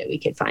caribou that we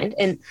could find.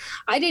 And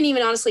I didn't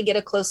even honestly get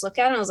a close look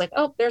at it. I was like,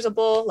 oh, there's a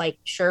bull. Like,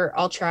 sure,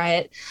 I'll try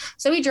it.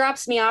 So he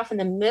drops me off in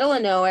the middle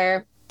of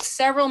nowhere,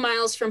 several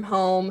miles from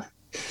home,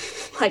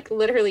 like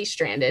literally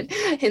stranded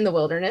in the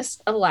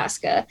wilderness of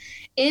Alaska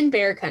in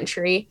bear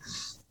country.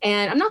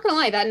 And I'm not going to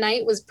lie, that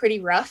night was pretty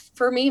rough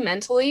for me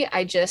mentally.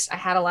 I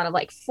had a lot of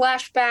like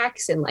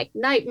flashbacks and like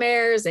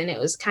nightmares, and it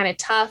was kind of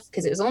tough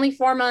because it was only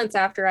 4 months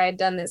after I had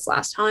done this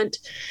last hunt,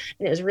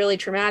 and it was really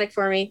traumatic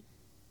for me.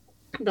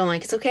 But I'm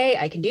like, it's okay.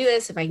 I can do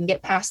this. If I can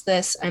get past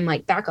this, I'm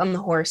like back on the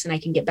horse and I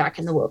can get back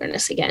in the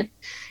wilderness again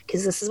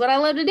because this is what I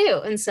love to do.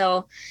 And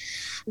so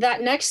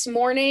that next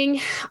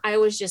morning, I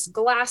was just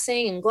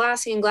glassing,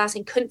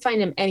 couldn't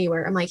find him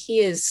anywhere. I'm like,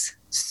 he is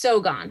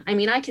so gone. I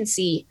mean, I can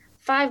see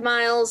 5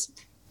 miles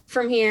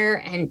from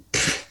here and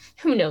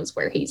who knows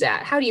where he's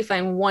at? How do you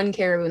find one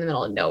caribou in the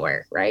middle of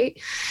nowhere, right?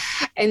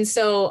 And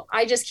so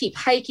I just keep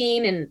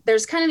hiking, and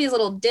there's kind of these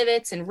little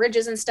divots and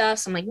ridges and stuff.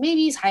 So I'm like,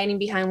 maybe he's hiding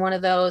behind one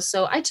of those.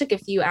 So I took a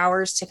few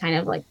hours to kind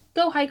of like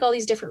go hike all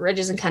these different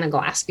ridges and kind of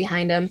glass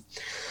behind him.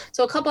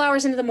 So a couple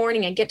hours into the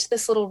morning, I get to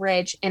this little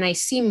ridge and I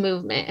see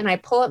movement, and I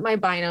pull up my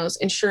binos,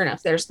 and sure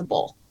enough, there's the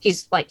bull.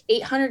 He's like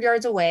 800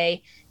 yards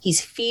away.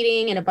 He's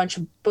feeding in a bunch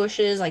of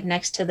bushes, like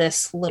next to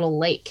this little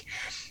lake.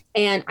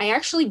 And I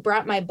actually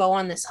brought my bow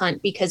on this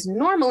hunt because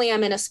normally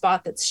I'm in a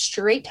spot that's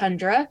straight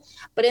tundra,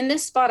 but in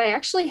this spot, I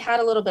actually had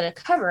a little bit of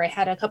cover. I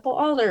had a couple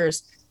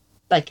alders,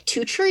 like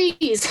 2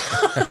 trees,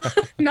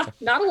 not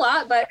a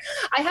lot, but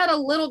I had a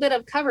little bit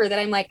of cover that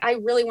I'm like, I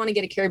really want to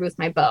get a caribou with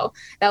my bow.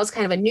 That was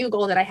kind of a new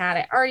goal that I had.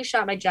 I already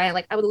shot my giant.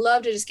 Like, I would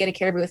love to just get a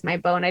caribou with my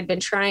bow, and I'd been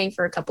trying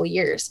for a couple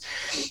years.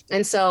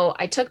 And so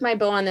I took my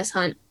bow on this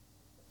hunt,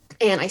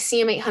 and I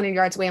see him 800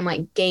 yards away. I'm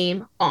like,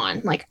 game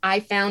on. Like, I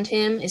found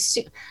him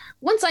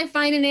once I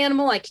find an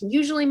animal, I can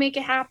usually make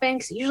it happen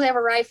because I usually have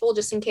a rifle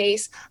just in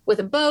case. With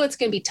a bow, it's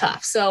going to be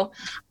tough. So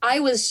I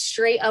was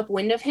straight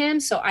upwind of him.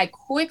 So I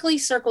quickly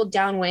circled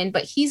downwind,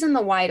 but he's in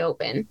the wide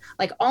open.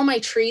 Like, all my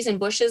trees and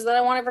bushes that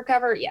I wanted to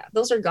recover, yeah,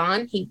 those are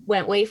gone. He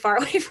went way far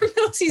away from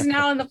those. He's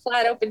now in the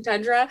flat open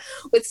tundra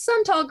with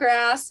some tall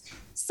grass,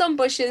 some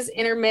bushes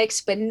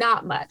intermixed, but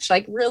not much,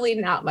 like really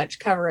not much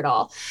cover at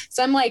all.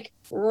 So I'm like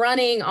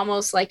running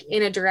almost like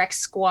in a direct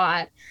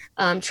squat,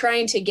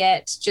 trying to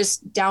get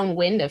just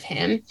downwind of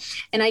him.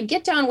 And I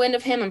get downwind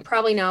of him. I'm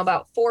probably now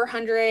about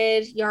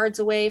 400 yards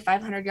away,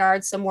 500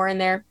 yards, somewhere in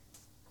there.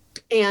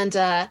 And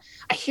I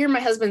hear my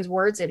husband's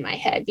words in my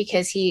head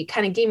because he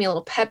kind of gave me a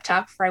little pep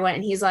talk before I went.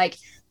 And he's like,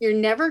 you're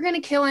never going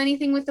to kill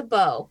anything with a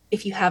bow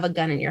if you have a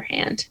gun in your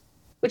hand,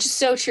 which is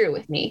so true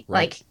with me.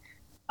 Right. Like,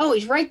 oh,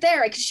 he's right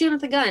there. I can shoot him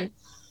with a gun.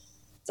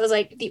 So I was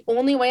like, the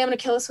only way I'm going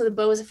to kill this with a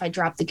bow is if I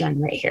drop the gun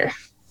right here.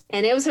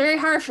 And it was very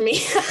hard for me.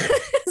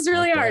 It was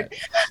really hard.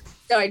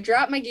 So I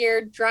dropped my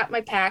gear, dropped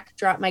my pack,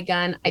 dropped my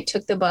gun. I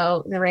took the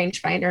bow and the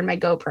rangefinder and my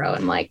GoPro. And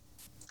I'm like,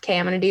 okay,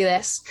 I'm going to do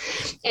this.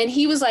 And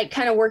he was like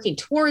kind of working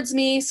towards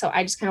me. So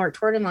I just kind of worked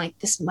toward him like,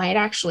 this might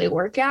actually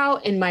work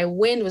out. And my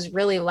wind was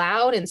really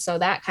loud. And so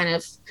that kind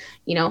of,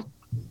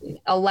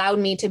 allowed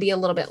me to be a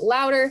little bit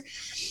louder.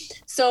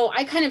 So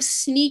I kind of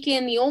sneak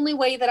in the only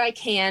way that I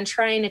can,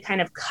 trying to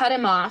kind of cut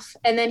him off.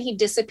 And then he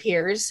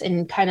disappears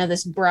in kind of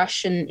this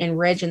brush and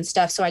ridge and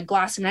stuff. So I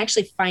glass him and I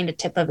actually find a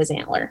tip of his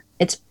antler.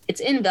 It's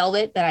in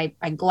velvet, but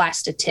I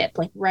glassed a tip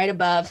like right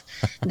above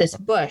this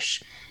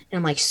bush. And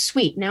I'm like,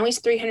 sweet, now he's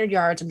 300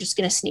 yards. I'm just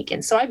going to sneak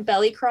in. So I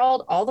belly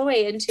crawled all the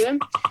way into him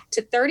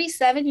to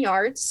 37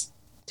 yards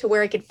to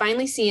where I could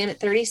finally see him at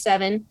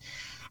 37.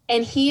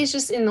 And he is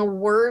just in the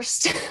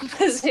worst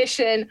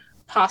position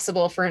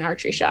possible for an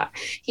archery shot.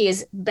 He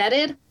is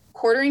bedded,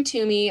 quartering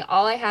to me.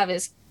 All I have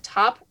is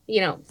top,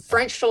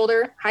 front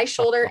shoulder, high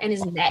shoulder, and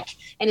his neck.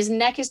 And his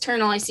neck is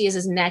turned. All I see is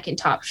his neck and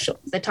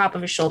the top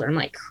of his shoulder. I'm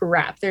like,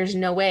 crap, there's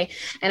no way.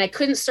 And I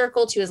couldn't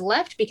circle to his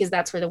left because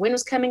that's where the wind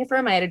was coming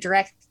from. I had a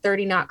direct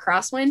 30-knot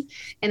crosswind,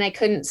 and I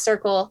couldn't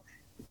circle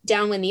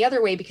downwind the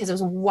other way because it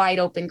was wide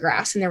open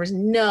grass and there was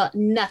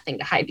nothing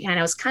to hide behind.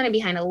 I was kind of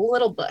behind a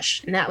little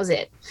bush, and that was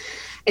it.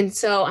 And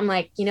so I'm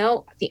like,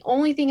 the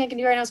only thing I can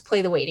do right now is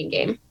play the waiting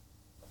game.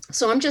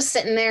 So I'm just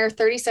sitting there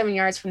 37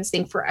 yards from this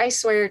thing for, I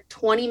swear,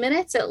 20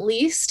 minutes at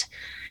least.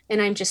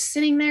 And I'm just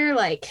sitting there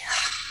like,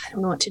 I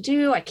don't know what to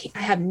do. I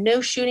have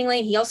no shooting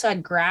lane. He also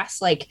had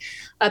grass like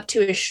up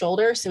to his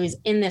shoulder. So he's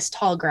in this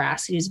tall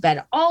grass. He was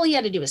bed. All he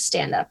had to do was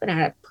stand up, and I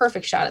had a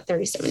perfect shot at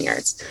 37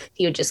 yards.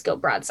 He would just go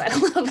broadside a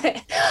little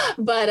bit,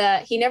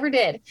 but he never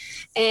did.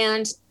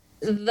 And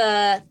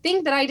the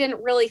thing that I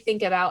didn't really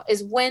think about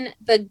is when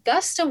the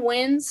gust of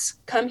winds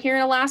come here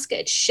in Alaska,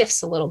 it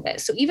shifts a little bit.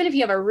 So even if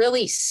you have a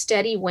really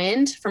steady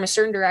wind from a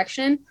certain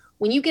direction,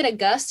 when you get a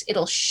gust,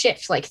 it'll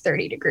shift like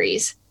 30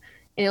 degrees,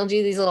 and it'll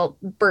do these little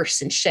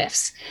bursts and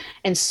shifts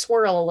and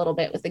swirl a little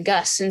bit with the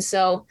gusts. And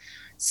so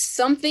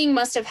something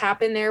must have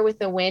happened there with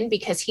the wind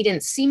because he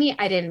didn't see me.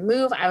 I didn't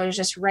move. I was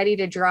just ready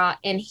to draw,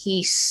 and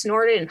he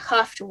snorted and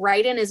huffed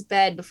right in his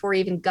bed before he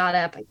even got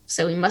up.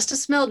 So he must have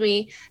smelled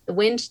me. The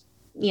wind,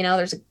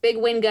 there's a big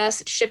wind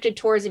gust. It shifted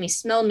towards him. He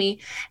smelled me,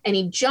 and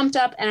he jumped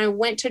up, and I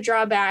went to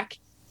draw back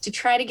to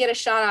try to get a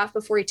shot off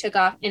before he took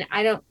off. And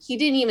he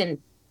didn't even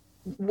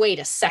wait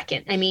a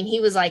second. I mean,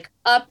 he was like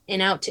up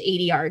and out to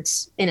 80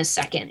 yards in a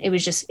second. It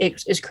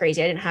was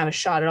crazy. I didn't have a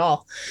shot at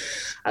all.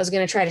 I was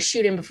going to try to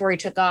shoot him before he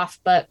took off.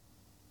 But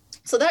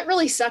so that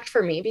really sucked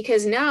for me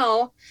because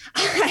now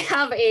I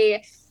have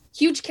a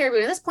huge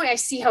caribou. At this point, I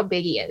see how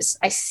big he is.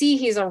 I see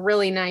he's a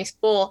really nice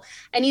bull,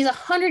 and he's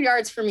 100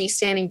 yards from me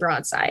standing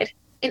broadside.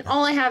 And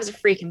all I have is a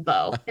freaking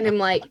bow. And I'm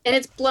like, and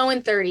it's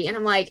blowing 30. And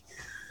I'm like,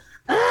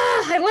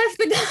 I left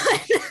the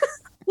gun.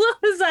 What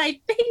was I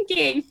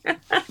thinking?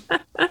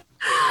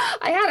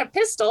 I had a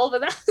pistol,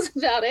 but that was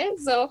about it.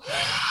 So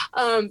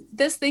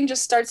this thing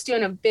just starts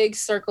doing a big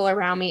circle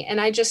around me. And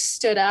I just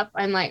stood up.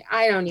 I'm like,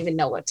 I don't even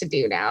know what to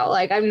do now.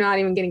 Like, I'm not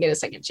even going to get a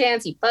second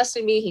chance. He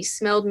busted me. He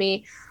smelled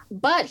me.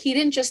 But he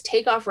didn't just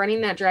take off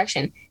running that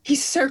direction. He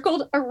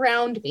circled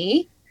around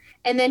me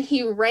And then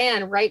he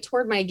ran right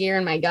toward my gear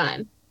and my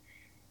gun.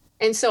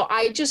 And so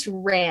I just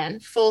ran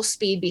full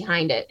speed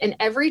behind it. And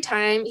every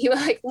time he would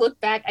like look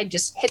back, I'd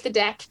just hit the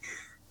deck,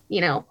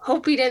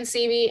 hope he didn't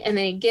see me, and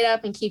then he'd get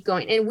up and keep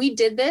going. And we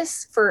did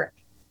this for,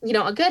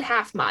 a good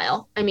half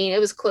mile. I mean, it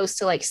was close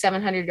to like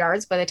 700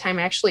 yards by the time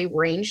I actually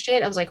ranged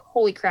it. I was like,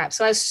 holy crap.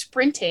 So I was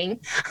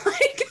sprinting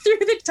like through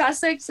the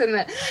tussocks and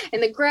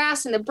the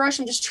grass and the brush.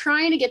 I'm just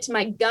trying to get to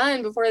my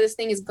gun before this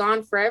thing is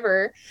gone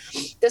forever.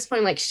 At this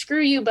point, I'm like,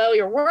 screw you, Bo,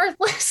 you're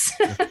worthless.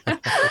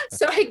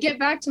 So I get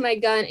back to my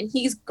gun and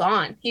he's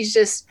gone.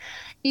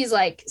 He's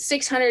like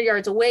 600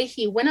 yards away.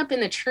 He went up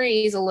in the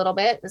trees a little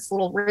bit, this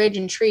little ridge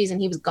in trees,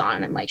 and he was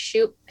gone. I'm like,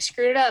 shoot, I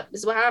screwed it up. This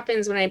is what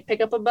happens when I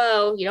pick up a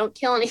bow. You don't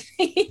kill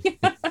anything.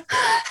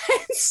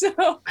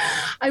 So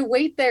I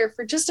wait there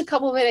for just a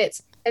couple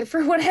minutes. And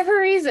for whatever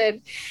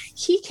reason,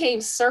 he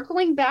came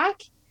circling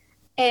back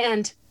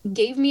and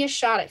gave me a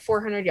shot at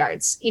 400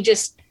 yards. He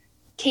just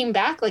came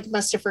back, like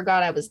must have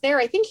forgot I was there.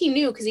 I think he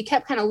knew because he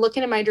kept kind of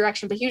looking in my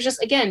direction, but he was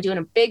just, again, doing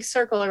a big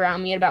circle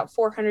around me at about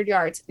 400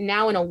 yards,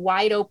 now in a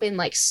wide open,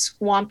 like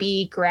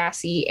swampy,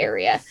 grassy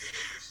area.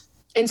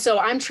 And so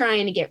I'm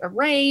trying to get a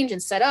range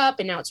and set up,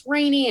 and now it's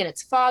rainy and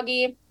it's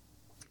foggy.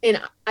 And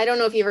I don't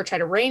know if you ever try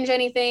to range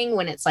anything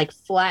when it's like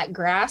flat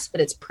grass, but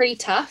it's pretty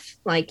tough.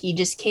 Like you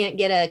just can't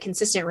get a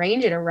consistent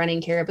range in a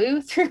running caribou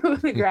through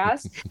the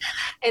grass.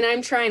 And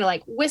I'm trying to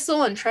like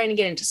whistle and trying to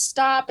get him to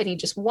stop, and he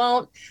just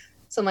won't.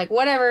 So I'm like,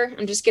 whatever,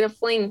 I'm just going to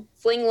fling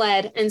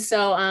lead. And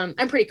so I'm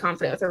pretty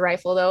confident with a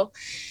rifle, though.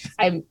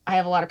 I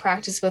have a lot of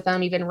practice with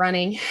them, even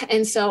running.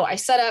 And so I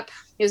set up,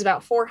 it was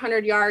about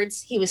 400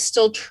 yards. He was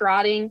still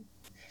trotting,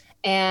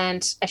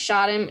 and I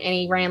shot him, and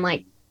he ran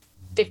like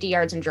 50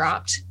 yards and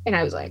dropped. And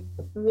I was like,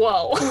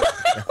 whoa,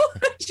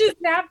 what just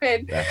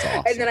happened? That's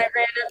awesome. And then I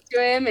ran up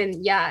to him,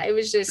 and yeah, it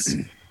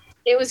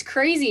was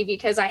crazy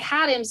because I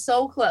had him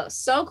so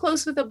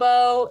close with a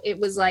bow. It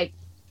was like,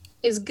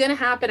 is going to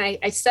happen.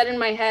 I said in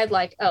my head,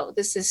 like, oh,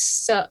 this is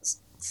so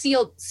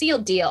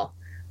sealed deal.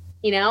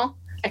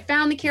 I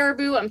found the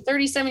caribou. I'm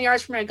 37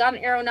 yards from it. I got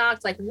an arrow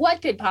knocked. Like,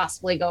 what could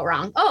possibly go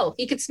wrong? Oh,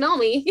 he could smell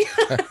me.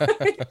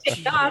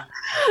 Take off.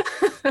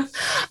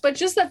 But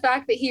just the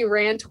fact that he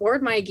ran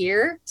toward my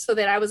gear so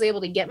that I was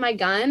able to get my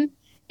gun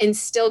and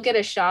still get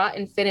a shot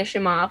and finish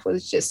him off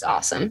was just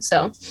awesome.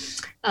 So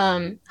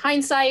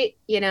hindsight,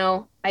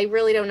 I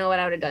really don't know what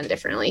I would have done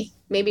differently.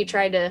 Maybe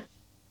tried to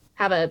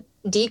have a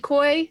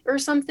decoy or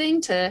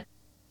something to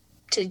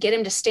get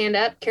him to stand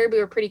up. Caribou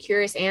are pretty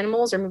curious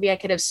animals, or maybe I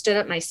could have stood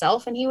up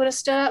myself and he would have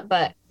stood up.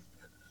 But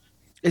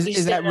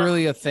is that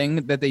really a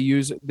thing that they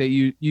use? That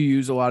you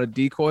use a lot of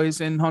decoys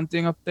in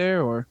hunting up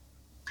there, or?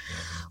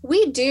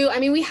 We do. I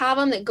mean, we have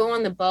them that go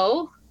on the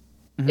bow.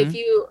 Mm-hmm. If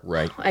you,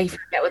 right, I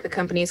forget what the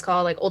company is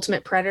called, like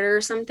Ultimate Predator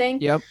or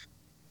something. Yep.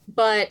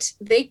 But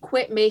they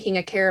quit making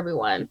a caribou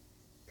one.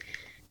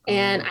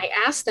 And I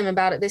asked them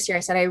about it this year. I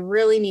said, I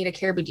really need a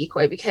caribou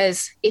decoy,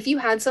 because if you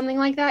had something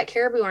like that,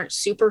 caribou aren't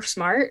super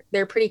smart.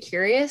 They're pretty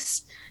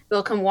curious.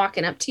 They'll come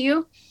walking up to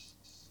you.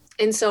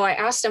 And so I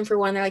asked them for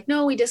one. They're like,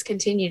 no, we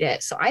discontinued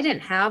it. So I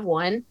didn't have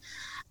one.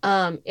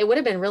 It would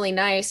have been really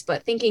nice,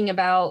 but thinking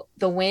about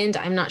the wind,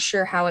 I'm not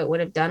sure how it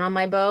would have done on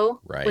my bow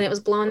when it was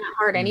blowing that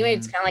hard anyway.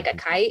 It's kind of like a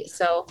kite.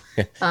 So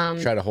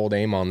try to hold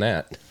aim on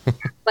that.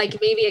 like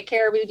maybe a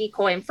caribou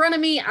decoy in front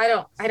of me. I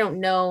don't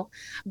know,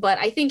 but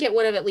I think it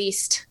would have at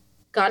least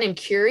got him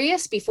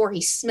curious before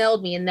he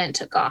smelled me and then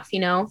took off,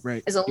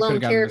 right. As a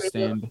lone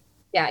caribou.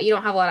 Yeah. You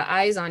don't have a lot of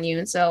eyes on you.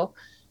 And so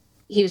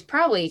he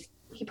probably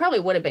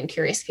would have been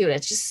curious if he would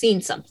have just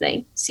seen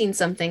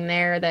something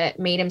there that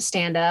made him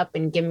stand up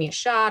and give me a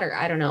shot, or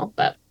I don't know.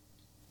 But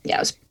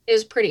yeah, it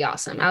was pretty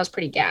awesome. I was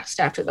pretty gassed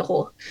after the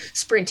whole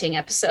sprinting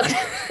episode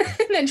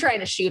and then trying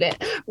to shoot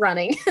it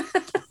running.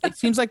 It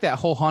seems like that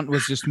whole hunt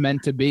was just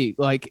meant to be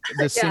like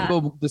the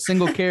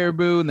single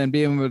caribou, and then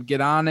being able to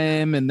get on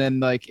him. And then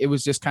like, it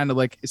was just kind of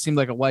like, it seemed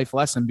like a life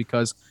lesson,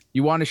 because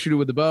you want to shoot it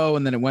with the bow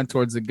and then it went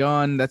towards the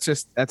gun.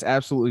 That's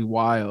absolutely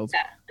wild.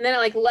 Yeah. And then it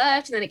like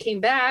left, and then it came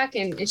back,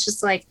 and it's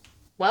just like,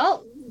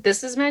 well,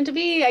 this is meant to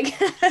be, I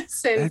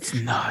guess. And that's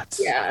nuts.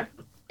 Yeah.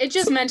 It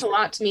just meant a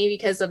lot to me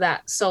because of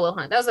that solo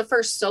hunt. That was the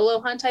first solo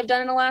hunt I've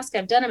done in Alaska.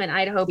 I've done them in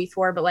Idaho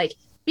before, but like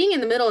being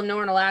in the middle of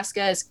northern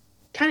Alaska is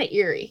kind of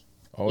eerie.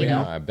 Oh,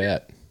 yeah, I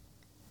bet.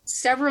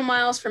 Several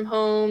miles from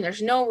home.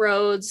 There's no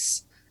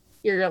roads.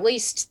 You're at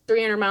least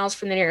 300 miles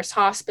from the nearest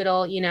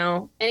hospital.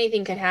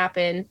 Anything could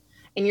happen.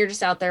 And you're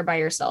just out there by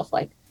yourself.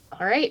 Like,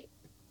 all right,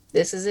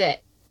 this is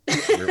it.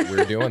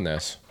 We're doing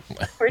this.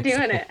 We're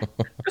doing it.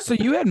 So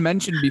you had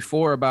mentioned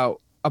before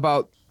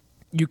about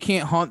you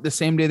can't hunt the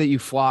same day that you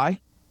fly.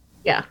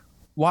 Yeah.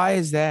 Why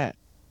is that?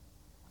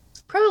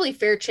 Probably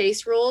fair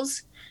chase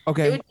rules.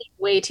 Okay. It would be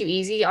way too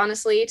easy,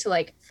 honestly, to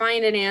like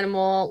find an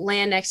animal,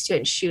 land next to it,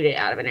 and shoot it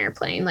out of an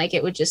airplane. Like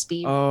it would just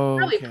be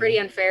probably pretty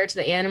unfair to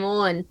the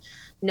animal, and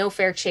no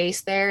fair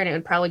chase there. And it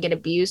would probably get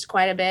abused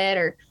quite a bit,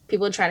 or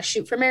people would try to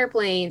shoot from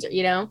airplanes, or,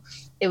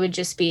 it would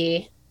just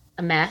be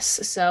a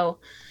mess. So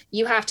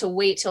you have to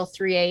wait till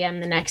 3 a.m.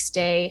 the next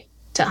day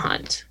to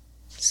hunt.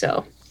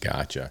 So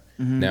Gotcha.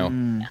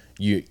 Now,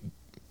 you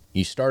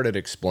started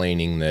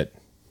explaining that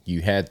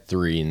you had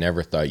 3 and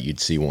never thought you'd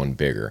see one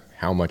bigger.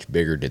 How much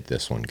bigger did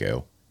this one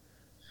go?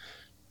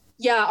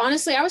 Yeah,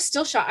 honestly, I was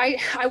still shocked.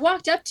 I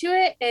walked up to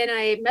it and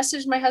I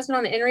messaged my husband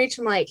on the inReach.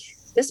 I'm like,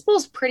 this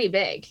bull's pretty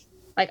big.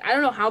 Like, I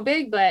don't know how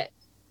big, but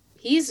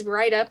he's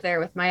right up there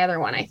with my other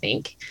one, I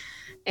think.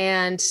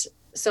 And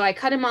so I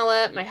cut him all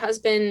up. My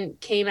husband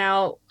came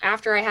out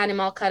after I had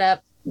him all cut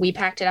up. We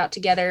packed it out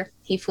together.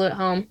 He flew it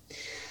home.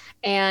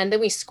 And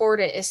then we scored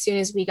it as soon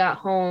as we got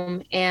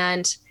home.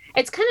 And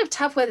it's kind of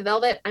tough with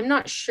velvet. I'm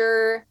not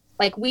sure.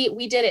 Like,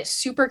 we did it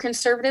super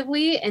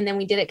conservatively, and then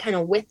we did it kind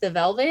of with the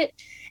velvet.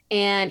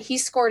 And he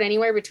scored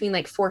anywhere between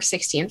like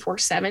 460 and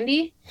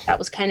 470. That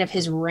was kind of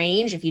his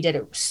range if you did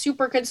it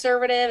super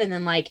conservative and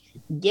then like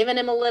giving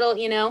him a little,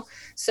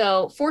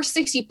 So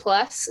 460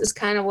 plus is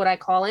kind of what I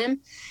call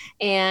him.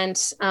 And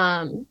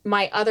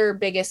my other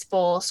biggest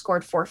bull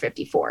scored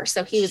 454.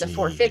 So he was a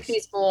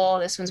 450s bull.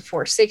 This one's a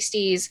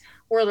 460s.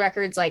 World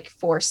record's like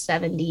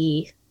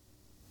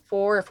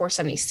 474 or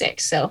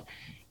 476. So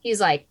he's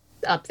like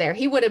up there.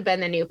 He would have been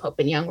the new Pope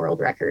and Young world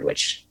record,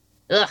 which...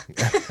 Ugh.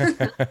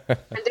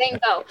 Dang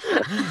go.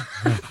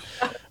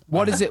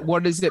 What is it,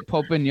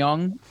 Pope and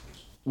Young?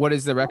 What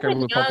is the record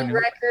with Pope and Young?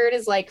 Record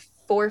is like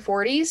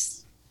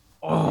 440s.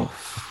 Oh,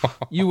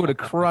 you would have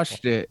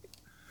crushed it.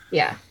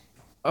 Yeah.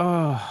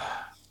 Oh.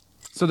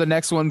 So the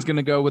next one's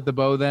gonna go with the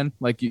bow then?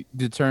 Like, you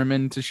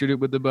determined to shoot it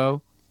with the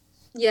bow?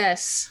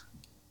 Yes.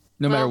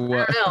 No matter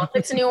what. I don't know. If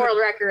it's a new world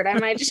record, I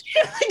might just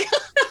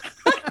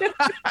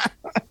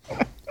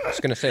I was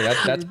going to say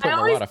that's putting a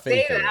lot of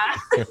faith in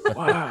it.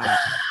 Wow.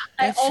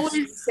 I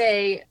always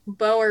say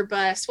bow or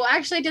bust. Well,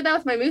 actually, I did that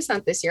with my moose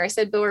hunt this year. I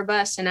said bow or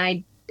bust, and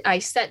I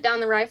set down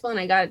the rifle and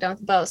I got it done with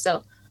the bow.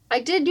 So I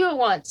did do it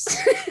once.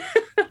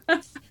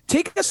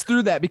 Take us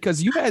through that,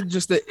 because you had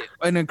just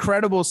an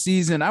incredible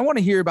season. I want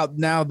to hear about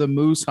now the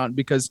moose hunt,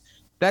 because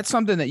that's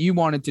something that you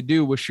wanted to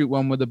do, was shoot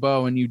one with a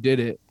bow, and you did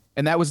it.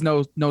 And that was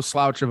no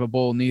slouch of a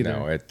bull neither.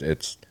 No,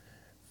 it's.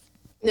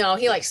 No,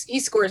 he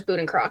scores Boone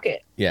and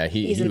Crockett. Yeah,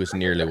 he was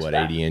nearly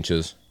 80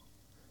 inches.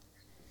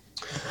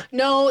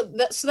 No,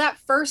 so that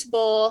first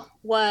bull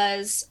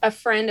was a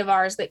friend of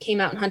ours that came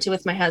out and hunted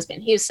with my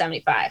husband. He was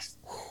 75.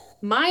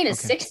 Mine is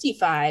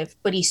 65,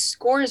 but he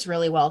scores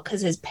really well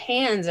because his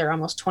pans are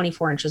almost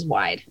 24 inches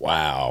wide.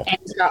 Wow. And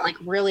he's got like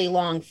really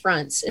long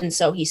fronts. And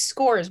so he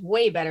scores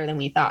way better than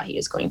we thought he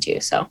was going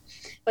to. So,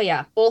 but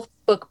yeah, both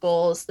book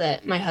bulls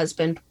that my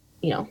husband,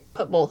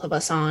 put both of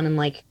us on in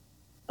like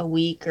a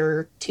week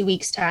or 2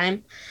 weeks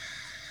time.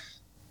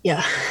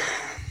 Yeah.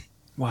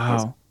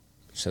 Wow.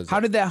 How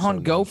did that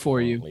hunt go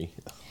for you?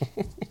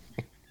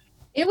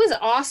 It was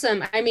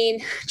awesome. I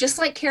mean, just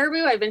like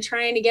caribou, I've been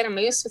trying to get a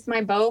moose with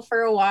my bow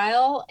for a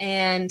while.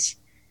 And,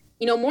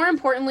 more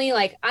importantly,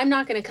 like, I'm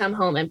not going to come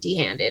home empty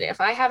handed. If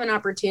I have an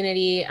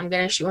opportunity, I'm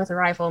going to shoot with a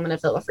rifle. I'm going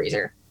to fill a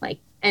freezer, like,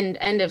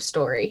 end of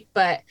story.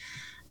 But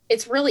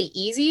it's really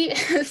easy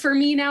for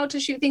me now to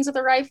shoot things with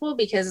a rifle,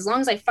 because as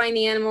long as I find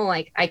the animal,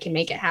 like, I can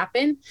make it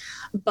happen.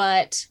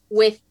 But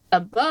with a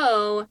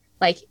bow,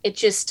 like, it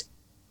just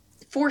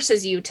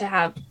forces you to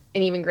have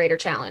an even greater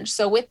challenge.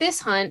 So with this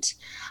hunt,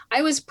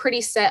 I was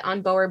pretty set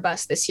on bow or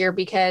bust this year,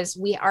 because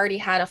we already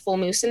had a full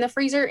moose in the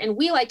freezer, and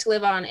we like to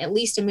live on at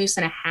least a moose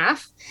and a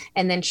half,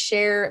 and then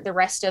share the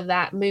rest of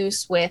that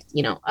moose with,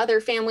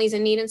 other families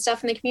in need and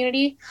stuff in the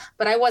community.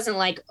 But I wasn't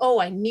like, oh,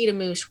 I need a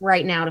moose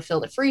right now to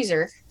fill the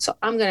freezer, so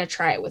I'm going to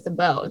try it with a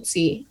bow and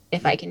see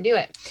if I can do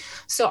it.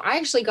 So I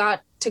actually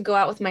got to go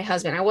out with my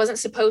husband. I wasn't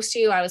supposed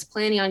to. I was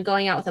planning on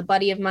going out with a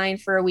buddy of mine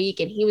for a week,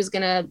 and he was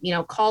going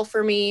to, call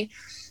for me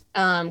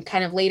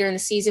kind of later in the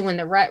season when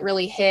the rut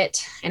really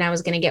hit, and I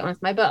was going to get one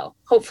with my bow,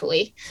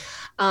 hopefully.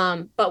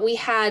 But we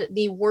had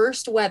the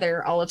worst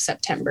weather all of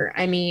September.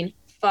 I mean,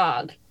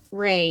 fog,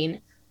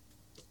 rain,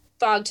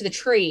 fog to the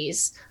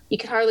trees. You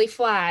could hardly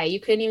fly. You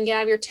couldn't even get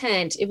out of your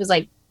tent. It was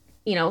like,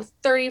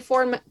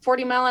 34,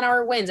 40 mile an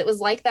hour winds. It was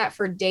like that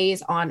for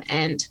days on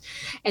end.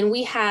 And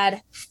we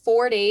had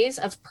 4 days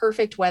of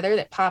perfect weather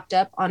that popped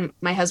up on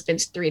my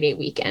husband's 3-day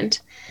weekend.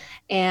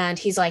 And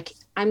he's like,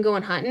 I'm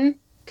going hunting,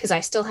 because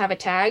I still have a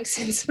tag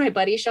since my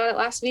buddy shot it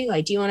last week.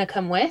 Like, do you want to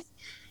come with?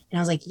 And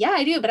I was like, yeah,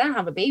 I do, but I don't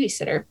have a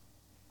babysitter.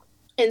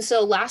 And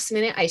so last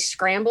minute I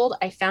scrambled.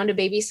 I found a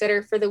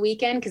babysitter for the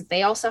weekend, because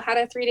they also had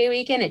a 3-day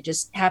weekend. It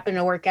just happened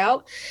to work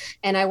out.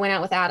 And I went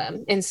out with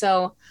Adam. And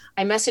so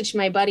I messaged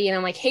my buddy and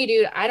I'm like, hey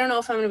dude, I don't know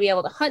if I'm going to be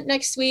able to hunt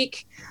next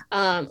week.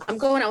 I'm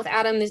going out with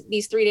Adam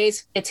these 3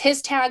 days. It's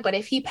his tag, but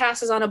if he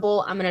passes on a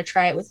bull, I'm going to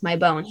try it with my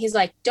bow. And he's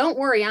like, don't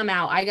worry, I'm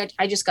out.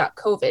 I just got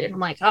COVID. And I'm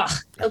like, oh,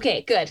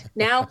 okay, good.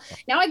 Now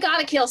I got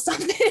to kill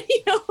something.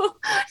 Now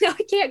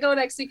I can't go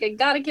next week. I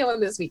got to kill him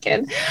this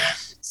weekend.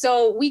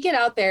 So we get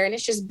out there and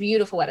it's just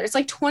beautiful weather. It's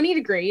like 20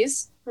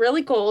 degrees,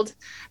 really cold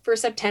for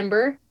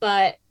September,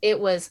 but it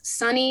was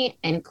sunny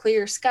and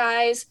clear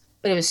skies,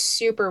 but it was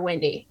super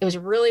windy. It was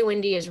really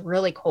windy. It was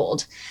really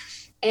cold.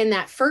 And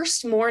that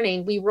first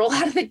morning we roll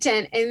out of the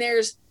tent and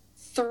there's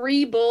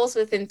 3 bulls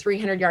within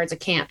 300 yards of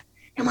camp.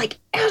 I'm like,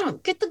 Adam,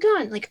 get the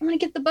gun. Like, I'm going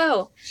to get the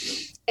bow.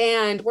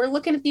 And we're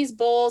looking at these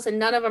bulls, and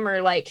none of them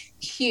are like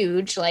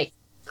huge, like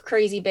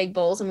crazy big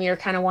bulls. And we were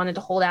kind of wanted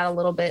to hold out a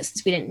little bit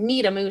since we didn't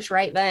need a moose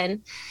right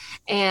then.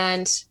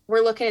 And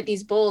we're looking at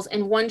these bulls,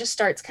 and one just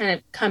starts kind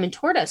of coming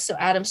toward us. So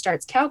Adam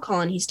starts cow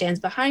calling. He stands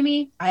behind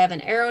me. I have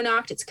an arrow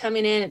nocked. It's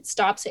coming in. It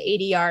stops at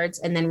 80 yards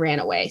and then ran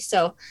away.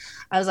 So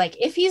I was like,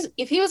 if he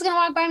was going to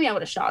walk by me, I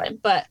would have shot him.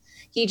 But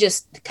he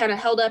just kind of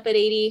held up at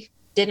 80,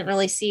 didn't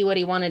really see what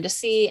he wanted to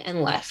see,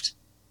 and left.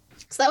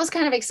 So that was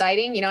kind of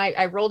exciting. You know,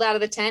 I rolled out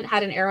of the tent,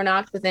 had an arrow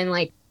nocked within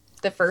like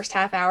the first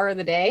half hour of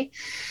the day.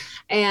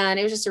 And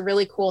it was just a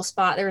really cool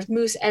spot. There was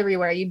moose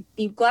everywhere. You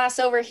glass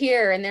over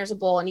here and there's a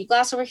bull, and you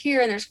glass over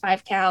here and there's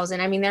 5 cows.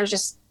 And I mean, there's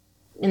just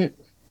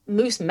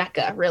moose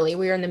mecca, really.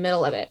 We were in the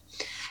middle of it.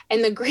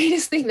 And the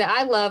greatest thing that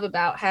I love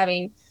about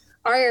having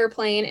our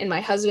airplane and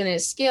my husband and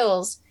his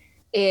skills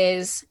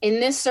is in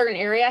this certain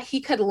area,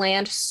 he could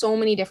land so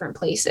many different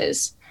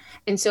places.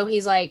 And so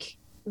he's like,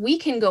 we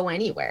can go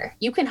anywhere.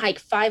 You can hike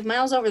 5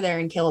 miles over there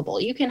and kill a bull.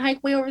 You can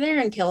hike way over there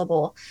and kill a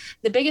bull.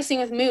 The biggest thing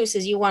with moose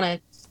is you want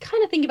to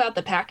kind of think about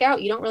the pack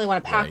out. You don't really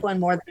want to pack one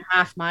more than a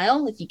half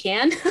mile if you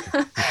can.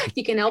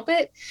 You can help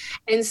it.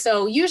 And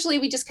so usually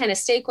we just kind of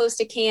stay close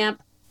to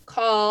camp,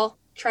 call,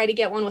 try to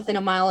get one within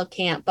a mile of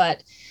camp.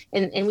 But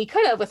and we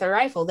could have with a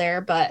rifle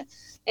there, but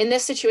in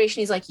this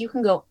situation, he's like, you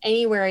can go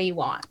anywhere you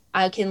want.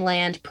 I can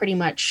land pretty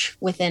much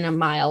within a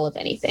mile of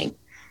anything.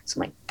 So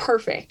I'm like,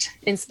 perfect.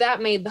 And so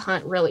that made the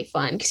hunt really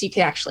fun because you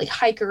could actually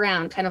hike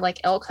around kind of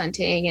like elk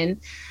hunting and,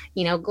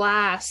 you know,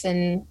 glass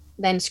and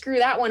then screw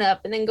that one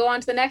up and then go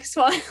on to the next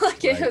one.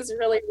 Like it was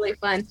really, really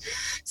fun.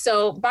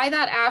 So by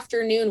that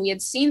afternoon, we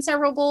had seen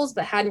several bulls,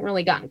 but hadn't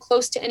really gotten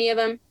close to any of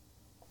them.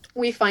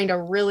 We find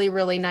a really,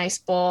 really nice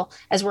bull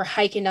as we're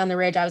hiking down the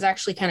ridge. I was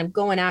actually kind of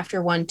going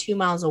after one 2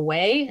 miles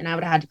away, and I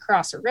would have had to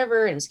cross a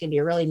river, and it was going to be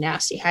a really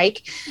nasty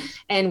hike.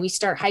 And we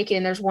start hiking,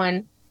 and there's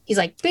one, he's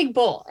like, big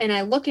bull. And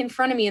I look in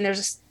front of me, and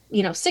there's,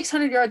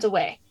 600 yards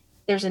away,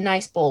 there's a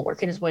nice bull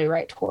working his way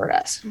right toward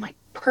us. I'm like,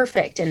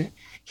 perfect. And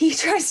he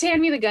tries to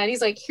hand me the gun.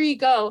 He's like, here you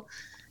go.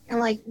 And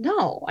I'm like,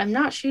 no, I'm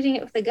not shooting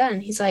it with a gun.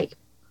 He's like,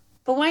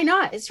 but why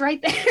not? It's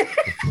right there.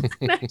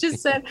 And I just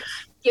said,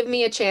 give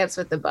me a chance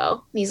with the bow.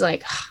 And he's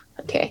like,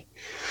 okay.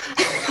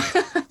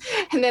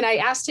 And then I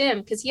asked him,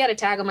 because he had a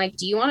tag. I'm like,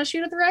 do you want to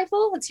shoot at the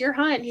rifle? It's your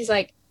hunt. And he's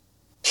like,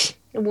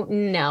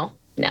 no,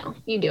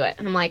 you do it.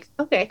 And I'm like,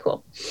 okay,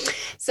 cool.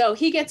 So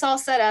he gets all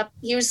set up.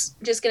 He was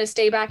just going to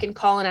stay back and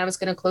call, and I was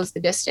going to close the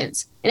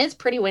distance. And it's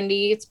pretty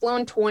windy. It's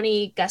blowing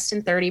 20,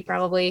 gusting 30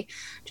 probably.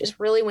 Just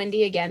really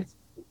windy again.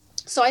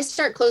 So I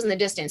start closing the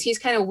distance. He's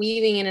kind of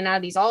weaving in and out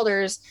of these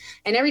alders.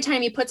 And every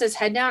time he puts his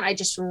head down, I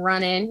just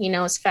run in,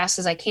 as fast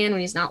as I can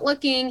when he's not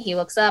looking. He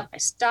looks up, I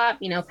stop,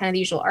 kind of the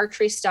usual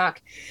archery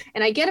stock.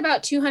 And I get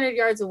about 200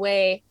 yards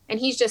away, and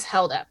he's just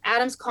held up.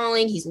 Adam's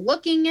calling. He's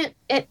looking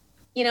at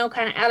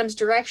kind of Adam's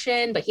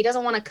direction, but he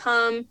doesn't want to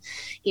come.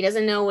 He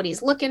doesn't know what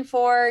he's looking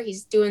for.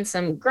 He's doing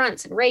some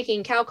grunts and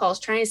raking, cow calls,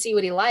 trying to see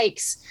what he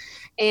likes.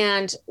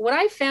 And what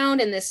I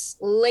found in this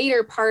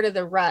later part of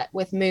the rut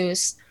with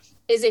moose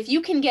is if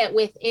you can get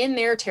within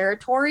their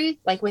territory,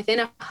 like within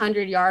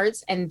 100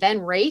 yards and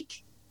then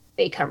rake,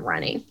 they come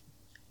running.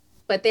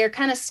 But they're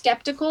kind of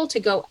skeptical to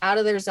go out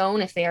of their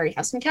zone if they already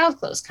have some cows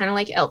close, kind of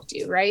like elk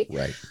do, right?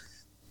 Right.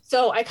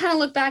 So I kind of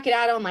look back at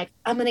Adam, I'm like,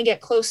 I'm going to get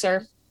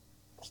closer.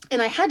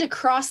 And I had to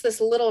cross this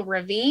little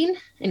ravine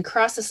and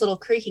cross this little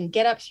creek and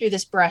get up through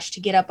this brush to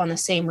get up on the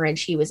same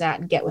ridge he was at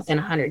and get within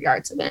 100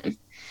 yards of him.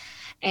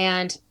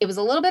 And it was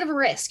a little bit of a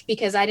risk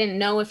because I didn't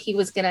know if he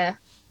was going to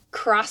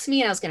cross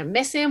me and I was going to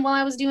miss him while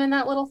I was doing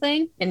that little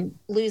thing and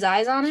lose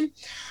eyes on him.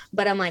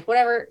 But I'm like,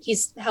 whatever,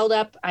 he's held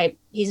up.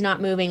 He's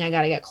not moving. I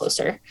got to get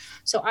closer.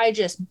 So I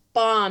just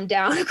bombed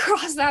down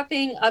across that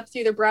thing up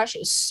through the brush. It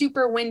was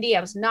super windy.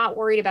 I was not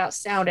worried about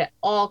sound at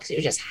all because it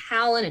was just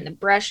howling and the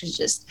brush is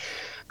just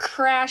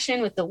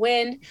crashing with the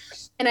wind.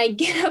 And I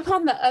get up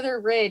on the other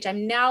ridge.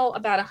 I'm now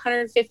about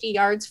 150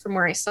 yards from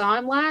where I saw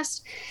him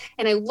last.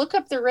 And I look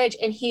up the ridge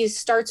and he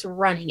starts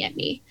running at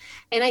me.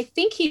 And I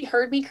think he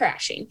heard me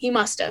crashing. He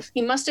must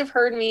have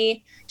heard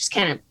me just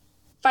kind of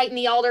fighting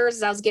the alders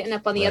as I was getting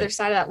up on the other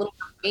side of that little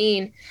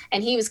ravine.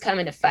 And he was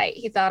coming to fight.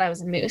 He thought I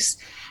was a moose.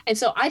 And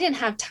so I didn't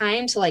have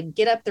time to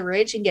get up the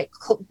ridge and get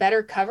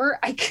better cover.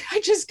 I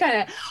just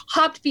kind of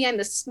hopped behind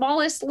the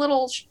smallest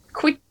little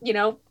quick,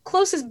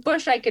 closest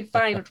bush I could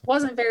find, which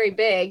wasn't very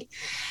big.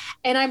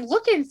 And I'm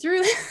looking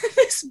through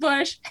this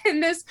bush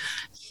and this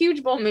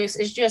huge bull moose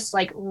is just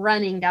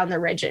running down the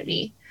ridge at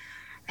me.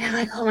 And I'm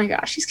like, oh my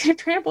gosh, he's going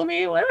to trample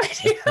me. What do I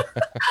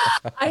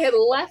do? I had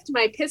left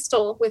my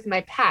pistol with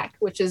my pack,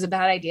 which is a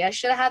bad idea. I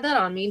should have had that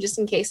on me just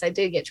in case I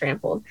did get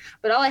trampled.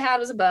 But all I had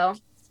was a bow.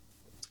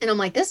 And I'm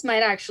like, this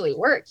might actually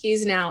work.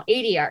 He's now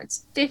 80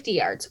 yards, 50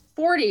 yards,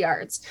 40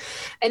 yards.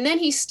 And then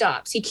he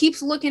stops. He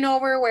keeps looking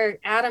over where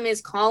Adam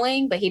is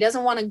calling, but he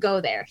doesn't want to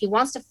go there. He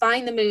wants to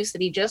find the moose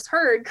that he just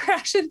heard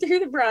crashing through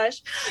the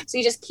brush. So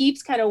he just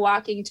keeps kind of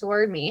walking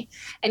toward me.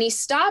 And he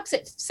stops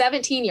at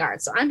 17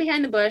 yards. So I'm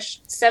behind the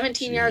bush,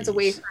 17 yards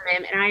away from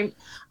him. And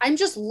I'm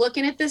just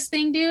looking at this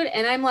thing, dude.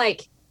 And I'm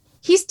like,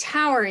 he's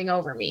towering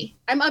over me.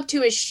 I'm up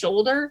to his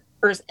shoulder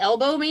or his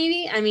elbow,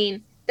 maybe. I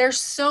mean, they're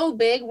so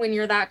big when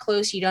you're that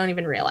close, you don't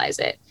even realize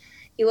it.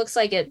 He looks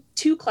like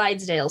two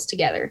Clydesdales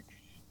together.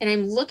 And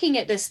I'm looking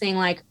at this thing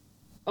like,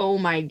 oh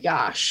my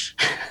gosh,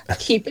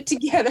 keep it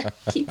together,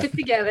 keep it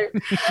together.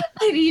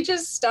 And he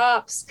just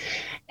stops.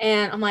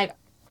 And I'm like,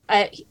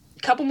 a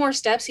couple more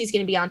steps, he's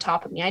going to be on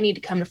top of me. I need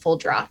to come to full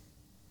draw.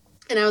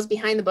 And I was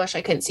behind the bush.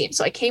 I couldn't see him.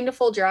 So I came to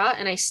full draw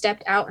and I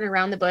stepped out and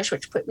around the bush,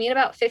 which put me at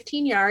about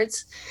 15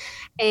 yards.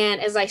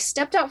 And as I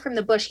stepped out from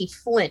the bush, he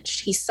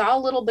flinched. He saw a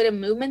little bit of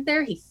movement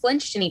there. He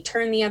flinched and he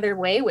turned the other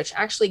way, which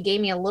actually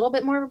gave me a little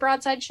bit more of a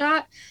broadside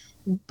shot.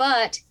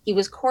 But he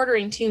was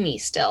quartering to me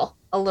still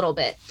a little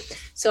bit.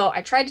 So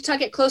I tried to tuck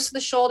it close to the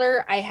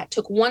shoulder. I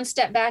took one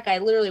step back. I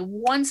literally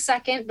 1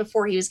 second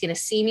before he was going to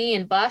see me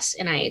and bust.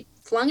 And I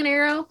flung an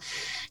arrow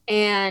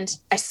and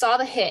I saw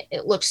the hit.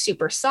 It looked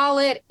super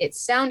solid. It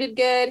sounded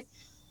good.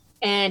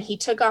 And he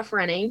took off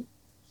running.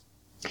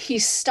 He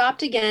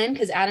stopped again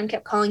because Adam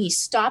kept calling. He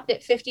stopped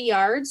at 50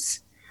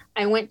 yards.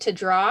 I went to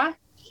draw.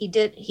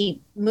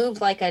 He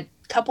moved like a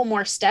couple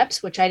more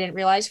steps, which I didn't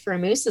realize for a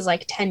moose is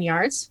like 10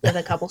 yards with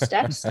a couple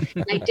steps.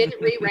 And I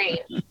didn't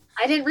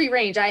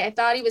re-range. I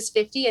thought he was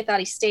 50. I thought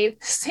he stayed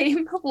the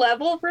same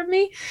level from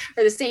me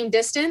or the same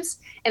distance.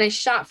 And I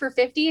shot for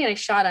 50 and I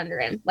shot under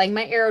him. Like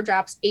my arrow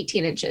drops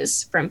 18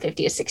 inches from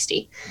 50 to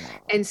 60.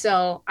 And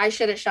so I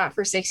should have shot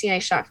for 60 and I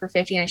shot for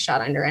 50 and I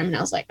shot under him. And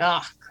I was like,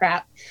 oh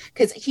crap.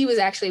 Because he was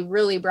actually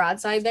really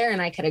broadside there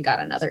and I could have got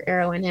another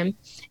arrow in him.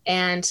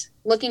 And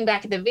looking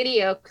back at the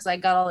video, because I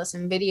got all this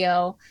in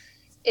video,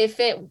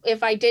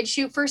 if I did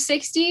shoot for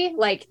 60,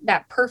 like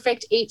that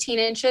perfect 18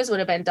 inches would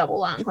have been double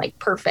lung, like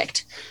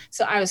perfect.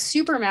 So I was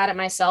super mad at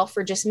myself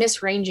for just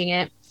misranging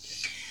it.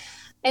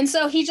 And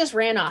so he just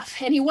ran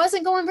off and he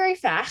wasn't going very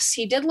fast.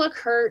 He did look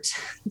hurt.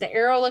 The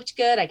arrow looked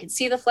good. I could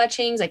see the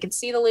fletchings. I could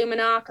see the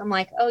luminoc. I'm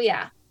like, oh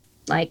yeah,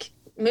 like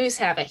moose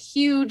have a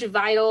huge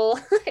vital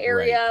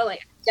area. Right.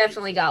 Like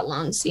definitely got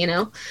lungs, you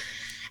know?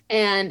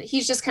 And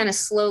he's just kind of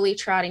slowly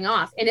trotting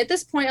off. And at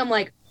this point I'm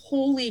like,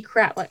 holy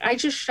crap, like I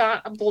just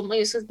shot a bull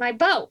moose with my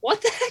bow.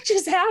 What the heck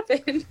just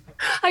happened?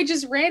 I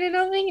just ran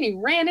into him and he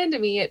ran into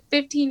me at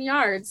 15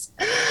 yards.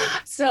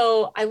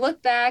 So I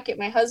look back at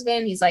my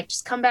husband. He's like,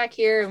 just come back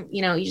here.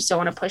 You know, you just don't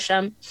want to push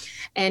him.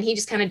 And he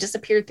just kind of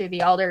disappeared through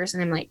the alders.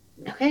 And I'm like,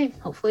 okay,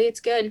 hopefully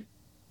it's good.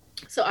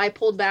 So I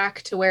pulled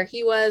back to where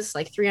he was,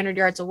 like 300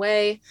 yards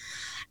away.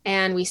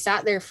 And we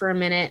sat there for a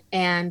minute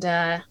and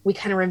we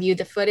kind of reviewed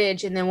the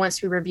footage. And then once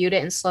we reviewed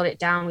it and slowed it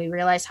down, we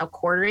realized how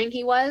quartering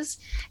he was.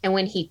 And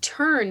when he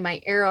turned,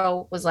 my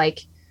arrow was like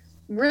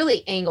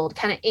really angled,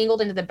 kind of angled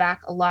into the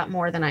back a lot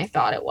more than I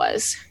thought it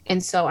was.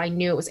 And so I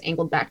knew it was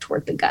angled back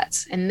toward the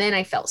guts. And then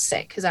I felt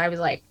sick because I was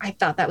like, I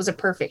thought that was a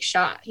perfect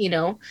shot. You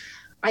know,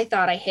 I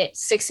thought I hit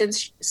 6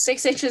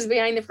 inches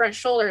behind the front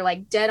shoulder,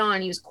 like dead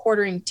on. He was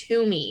quartering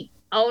to me.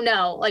 Oh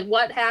no, like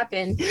what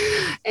happened?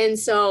 And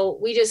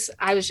so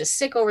I was just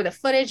sick over the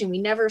footage and we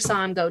never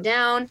saw him go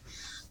down.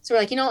 So we're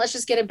like, you know, let's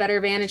just get a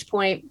better vantage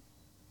point.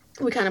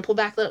 We kind of pulled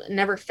back,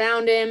 never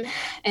found him.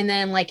 And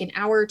then like an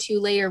hour or two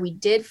later, we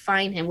did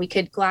find him. We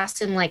could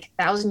glass him like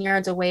 1,000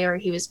 yards away where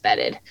he was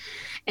bedded.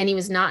 And he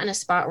was not in a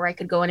spot where I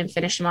could go in and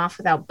finish him off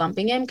without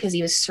bumping him because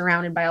he was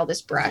surrounded by all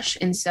this brush.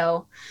 And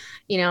so,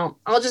 you know,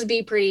 I'll just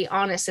be pretty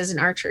honest as an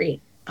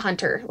archery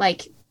hunter.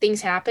 Like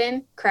things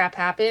happen, crap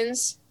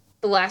happens.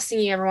 The last thing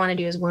you ever want to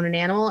do is wound an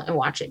animal and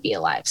watch it be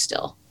alive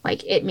still.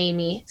 Like it made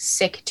me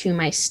sick to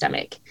my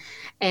stomach.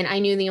 And I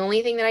knew the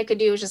only thing that I could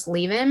do was just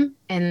leave him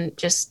and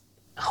just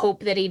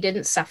hope that he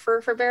didn't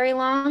suffer for very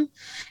long.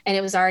 And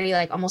it was already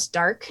like almost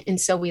dark.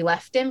 And so we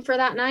left him for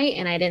that night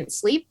and I didn't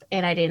sleep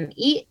and I didn't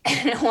eat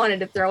and I wanted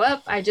to throw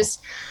up. I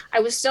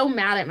was so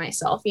mad at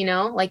myself, you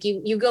know, like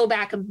you go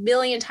back a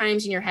million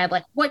times in your head,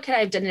 like, what could I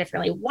have done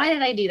differently? Why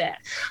did I do that?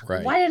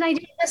 Right. Why did I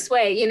do it this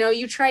way? You know,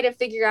 you try to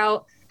figure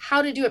out how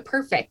to do it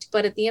perfect.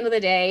 But at the end of the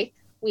day,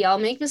 we all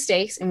make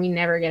mistakes and we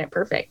never get it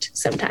perfect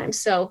sometimes.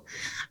 So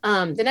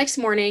the next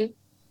morning,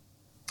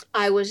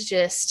 I was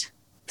just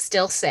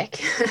still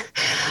sick.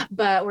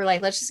 But we're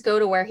like, let's just go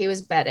to where he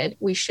was bedded.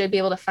 We should be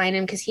able to find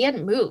him because he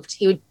hadn't moved.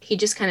 He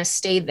just kind of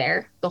stayed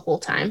there the whole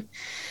time.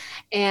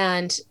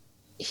 And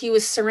he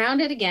was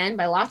surrounded again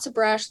by lots of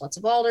brush, lots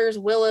of alders,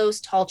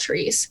 willows, tall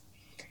trees.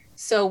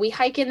 So we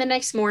hike in the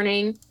next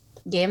morning,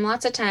 gave him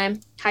lots of time,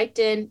 hiked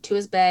in to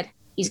his bed.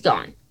 He's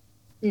gone.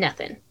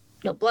 Nothing.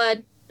 No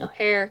blood, no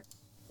hair,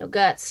 no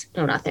guts,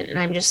 no nothing. And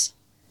I'm just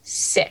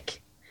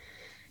sick.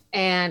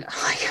 And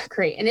I'm like,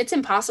 great. And it's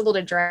impossible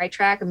to dry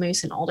track a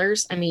moose in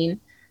alders. I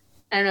mean,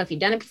 I don't know if you've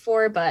done it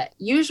before, but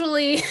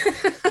usually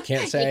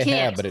can't say I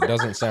have, but it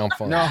doesn't sound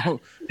fun. No.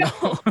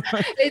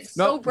 It's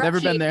so brushy.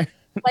 Never been there.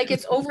 like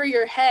it's over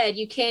your head.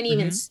 You can't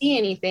even see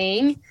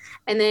anything.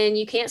 And then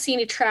you can't see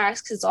any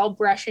tracks because it's all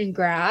brush and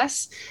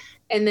grass.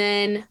 And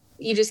then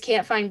you just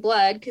can't find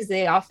blood because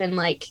they often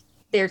like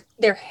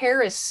their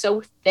hair is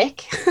so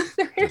thick.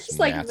 Their hair is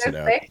like this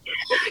thick.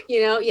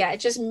 It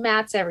just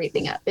mats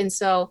everything up. And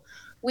so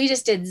we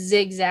just did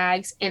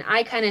zigzags, and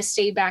I kind of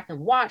stayed back and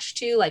watched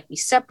too. Like we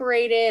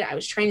separated. I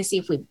was trying to see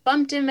if we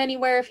bumped him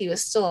anywhere, if he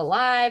was still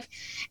alive,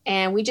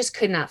 and we just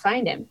could not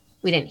find him.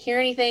 We didn't hear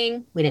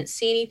anything. We didn't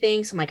see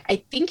anything. So I'm like,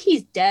 I think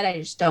he's dead. I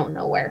just don't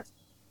know where.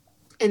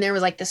 And there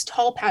was like this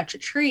tall patch of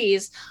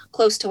trees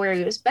close to where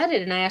he was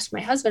bedded. And I asked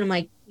my husband, I'm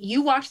like,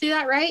 you walked through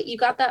that, right? You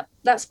got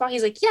that spot?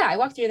 He's like, yeah, I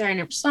walked through there. I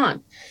never saw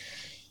him.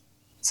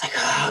 It's like,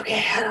 oh,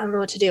 okay, I don't know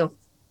what to do.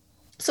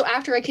 So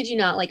after, I kid you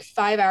not, like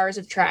 5 hours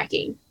of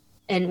tracking,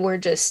 and we're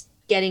just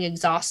getting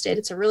exhausted.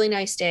 It's a really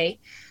nice day.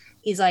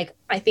 He's like,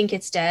 I think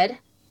it's dead.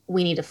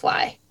 We need to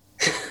fly.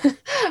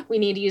 We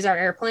need to use our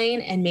airplane,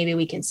 and maybe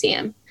we can see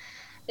him.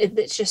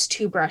 It's just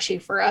too brushy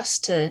for us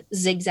to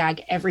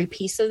zigzag every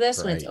piece of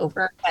this when it's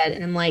over our head.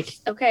 And I'm like,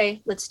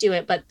 okay, let's do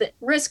it. But the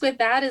risk with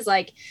that is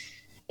like,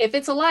 if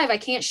it's alive, I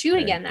can't shoot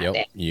again that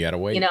day. You gotta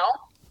wait.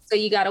 So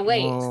you gotta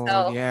wait. Oh,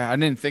 so yeah, I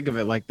didn't think of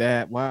it like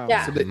that. Wow.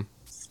 Yeah. So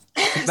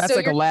that's So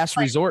like a you're last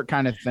resort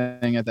kind of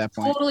thing at that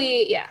point.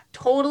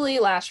 Totally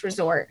last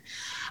resort.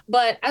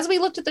 But as we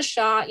looked at the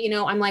shot,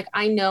 I'm like,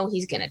 I know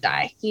he's going to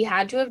die. He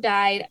had to have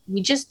died.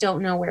 We just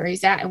don't know where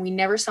he's at, and we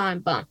never saw him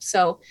bump.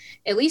 So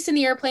at least in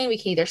the airplane, we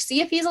can either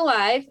see if he's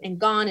alive and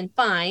gone and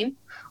fine,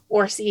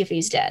 or see if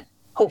he's dead,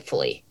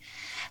 hopefully.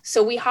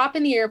 So we hop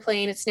in the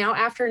airplane. It's now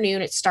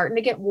afternoon. It's starting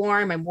to get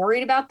warm. I'm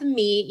worried about the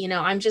meat.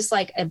 I'm just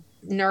like a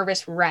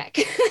nervous wreck.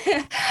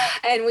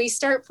 And we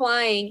start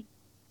flying.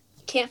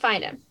 Can't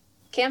find him.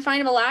 Can't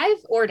find him alive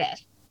or dead.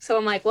 So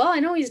I'm like, well, I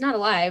know he's not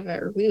alive,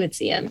 or we would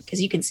see him,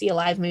 because you can see a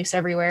live moose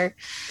everywhere.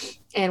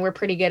 And we're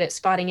pretty good at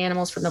spotting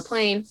animals from the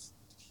plane.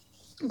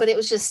 But it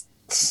was just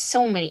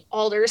so many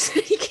alders.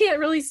 You can't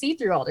really see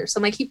through alders. So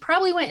I'm like, he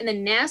probably went in the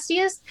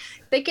nastiest,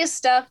 thickest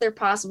stuff there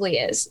possibly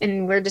is.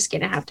 And we're just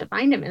going to have to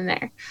find him in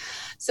there.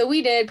 So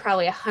we did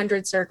probably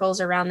 100 circles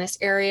around this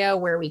area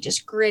where we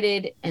just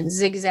gridded and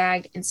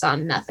zigzagged and saw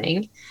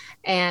nothing.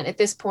 And at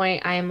this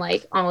point, I am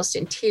like almost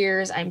in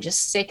tears. I'm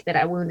just sick that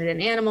I wounded an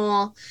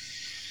animal.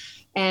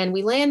 And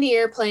we land the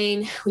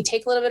airplane. We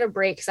take a little bit of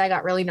break because I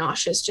got really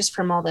nauseous just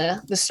from all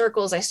the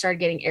circles. I started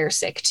getting air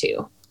sick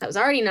too. I was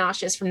already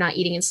nauseous from not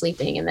eating and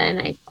sleeping. And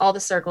then all the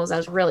circles, I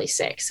was really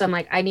sick. So I'm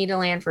like, I need to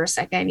land for a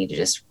second. I need to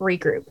just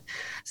regroup.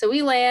 So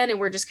we land, and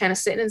we're just kind of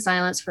sitting in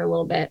silence for a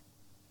little bit.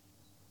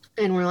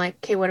 And we're like,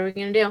 okay, what are we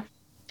going to do?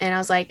 And I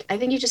was like, I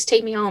think you just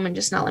take me home and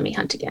just not let me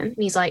hunt again. And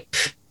he's like,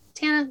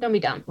 Tana, don't be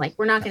dumb. Like,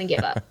 we're not going to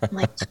give up. I'm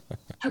like,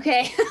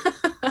 okay.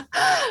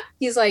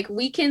 He's like,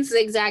 we can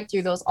zigzag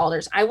through those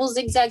alders. I will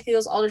zigzag through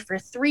those alders for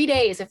 3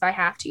 days if I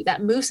have to.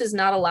 That moose is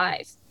not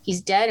alive.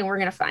 He's dead, and we're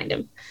going to find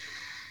him.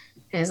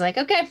 And he's like,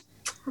 okay,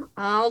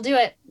 I'll do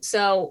it.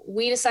 So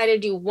we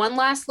decided to do one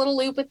last little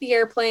loop with the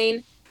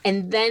airplane,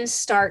 and then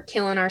start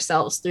killing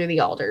ourselves through the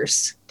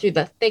alders, through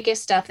the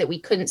thickest stuff that we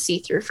couldn't see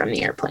through from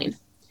the airplane.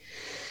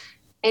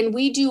 And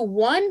we do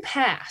one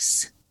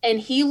pass, and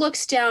he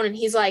looks down, and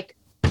he's like,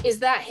 is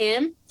that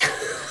him?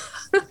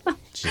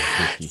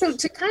 So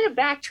to kind of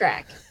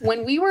backtrack,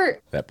 when we were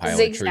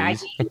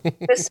zigzagging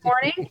this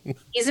morning,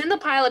 he's in the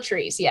pile of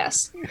trees,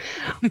 yes.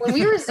 When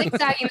we were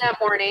zigzagging that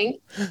morning,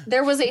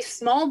 there was a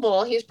small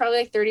bull. He was probably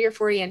like 30 or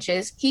 40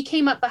 inches. He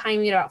came up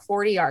behind me at about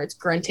 40 yards,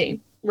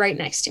 grunting right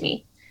next to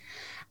me.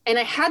 And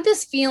I had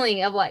this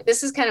feeling of like,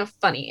 this is kind of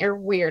funny or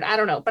weird, I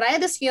don't know. But I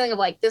had this feeling of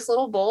like, this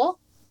little bull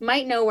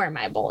might know where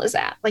my bull is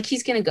at. Like,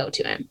 he's going to go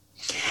to him.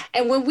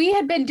 And when we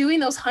had been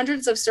doing those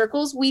hundreds of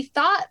circles, we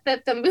thought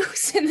that the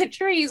moose in the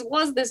trees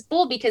was this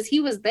bull because he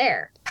was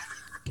there.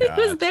 He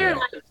was there,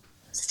 like,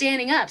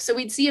 standing up. So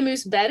we'd see a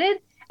moose bedded,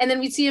 and then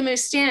we'd see a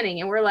moose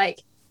standing, and we're like,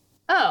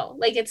 oh,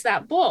 like, it's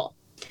that bull.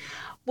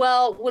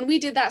 Well, when we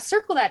did that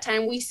circle that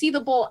time, we see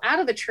the bull out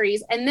of the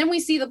trees, and then we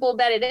see the bull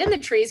bedded in the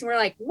trees, and we're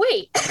like,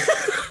 wait,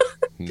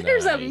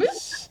 there's a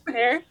moose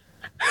there.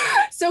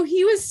 So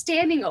he was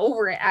standing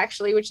over it,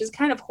 actually, which is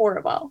kind of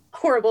horrible.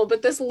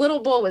 But this little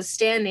bull was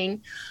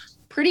standing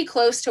pretty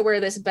close to where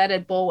this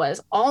bedded bull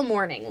was all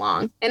morning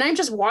long. And I'm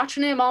just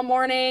watching him all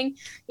morning.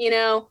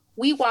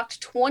 We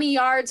walked 20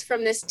 yards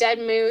from this dead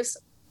moose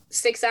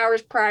 6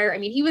 hours prior. I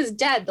mean, he was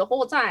dead the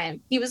whole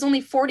time. He was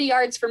only 40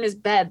 yards from his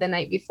bed the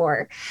night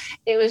before.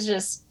 It was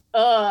just,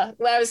 I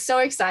was so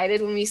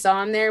excited when we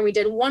saw him there. We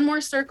did one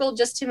more circle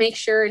just to make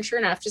sure. And sure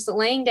enough, just a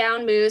laying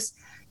down moose.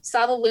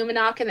 Saw the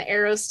luminoc and the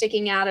arrows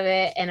sticking out of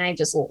it, and I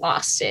just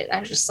lost it. I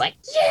was just like,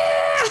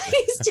 yeah,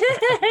 he's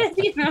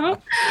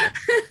dead,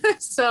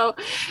 So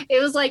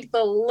it was like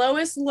the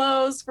lowest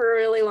lows for a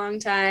really long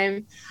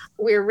time.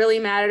 We were really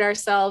mad at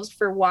ourselves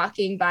for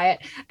walking by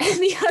it. And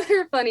the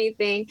other funny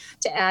thing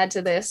to add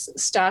to this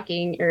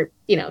stalking or,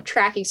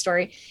 tracking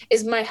story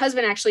is my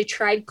husband actually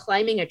tried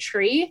climbing a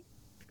tree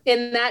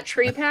in that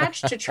tree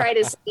patch to try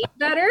to sleep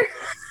better.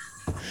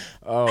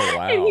 Oh,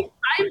 wow. And he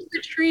climbed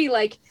the tree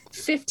like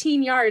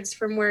 15 yards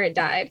from where it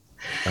died.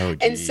 Oh,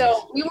 and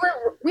so we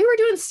were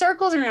doing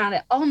circles around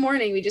it all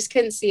morning. We just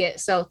couldn't see it.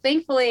 So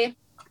thankfully,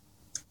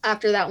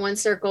 after that one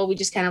circle, we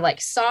just kind of like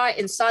saw it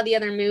and saw the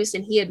other moose,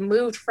 and he had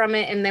moved from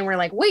it. And then we're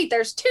like, wait,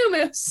 there's 2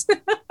 moose.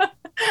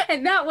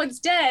 And that one's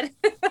dead.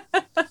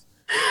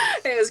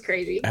 It was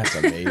crazy. That's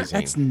amazing.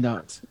 That's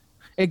nuts.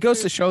 It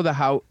goes to show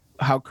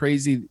how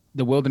crazy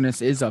the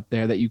wilderness is up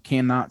there, that you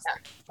cannot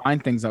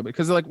find things up.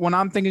 Because like when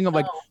I'm thinking of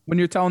like when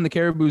you're telling the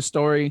caribou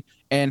story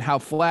and how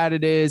flat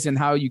it is and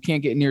how you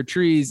can't get near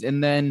trees,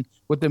 and then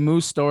with the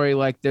moose story,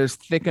 like there's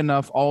thick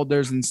enough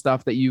alders and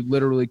stuff that you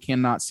literally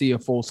cannot see a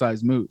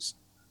full-size moose.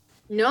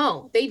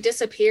 No, they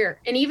disappear.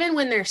 And even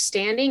when they're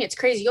standing, it's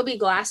crazy. You'll be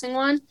glassing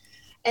one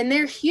and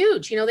they're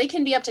huge. You know, they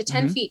can be up to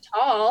 10 feet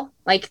tall,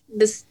 like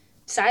this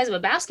size of a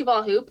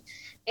basketball hoop.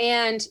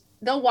 And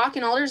they'll walk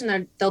in alders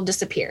and they'll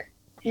disappear.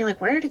 And you're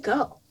like, where did it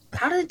go?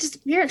 How did it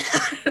disappear?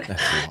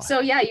 So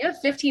yeah, you have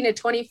 15 to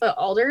 20 foot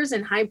alders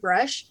and high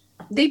brush.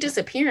 They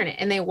disappear in it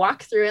and they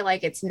walk through it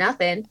like it's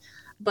nothing.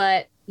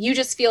 But you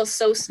just feel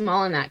so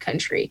small in that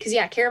country. Because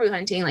yeah, caribou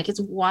hunting, like it's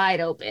wide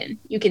open.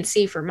 You can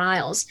see for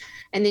miles.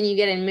 And then you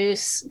get in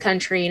moose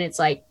country and it's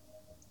like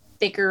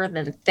thicker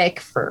than thick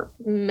for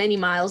many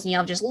miles. And you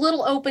have just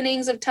little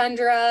openings of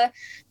tundra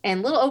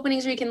and little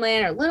openings where you can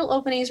land or little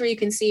openings where you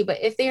can see.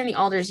 But if they're in the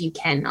alders, you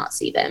cannot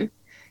see them.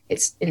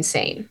 It's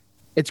insane.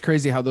 It's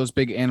crazy how those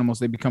big animals,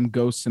 they become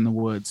ghosts in the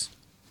woods.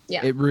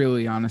 Yeah. It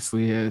really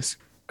honestly is.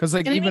 Because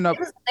like even up,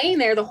 it was laying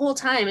there the whole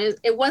time.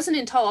 It wasn't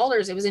in tall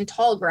alders. It was in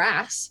tall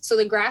grass. So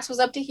the grass was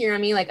up to here on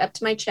me, like up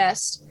to my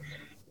chest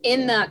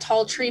in that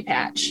tall tree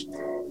patch.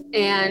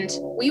 And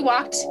we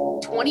walked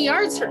 20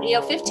 yards from,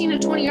 15 to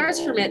 20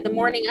 yards from it the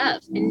morning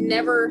of and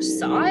never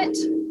saw it.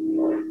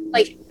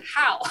 Like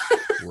how?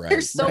 Right.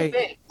 They're so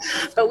big.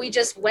 But we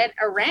just went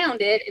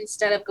around it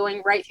instead of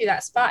going right through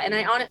that spot.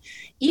 And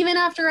even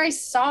after I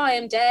saw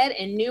him dead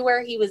and knew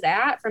where he was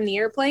at from the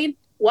airplane,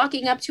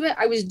 walking up to it,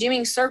 I was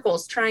doing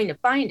circles trying to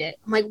find it.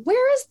 I'm like,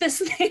 where is this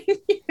thing?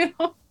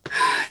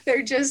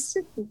 They're just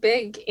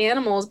big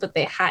animals, but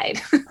they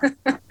hide.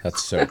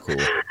 That's so cool.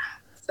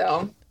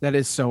 So that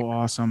is so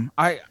awesome.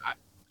 I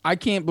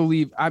can't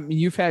believe, I mean,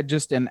 you've had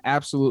just an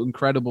absolute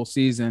incredible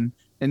season,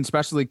 and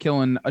especially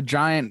killing a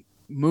giant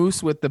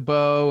moose with the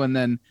bow and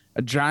then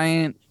a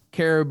giant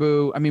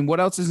caribou. I mean, what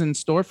else is in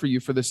store for you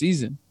for the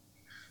season?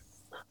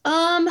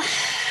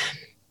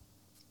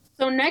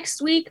 So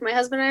next week, my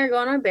husband and I are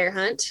going on a bear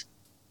hunt,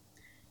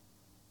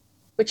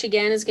 which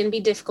again is going to be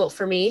difficult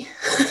for me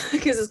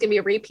because it's going to be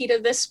a repeat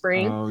of this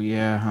spring. Oh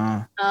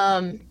yeah,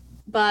 huh?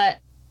 But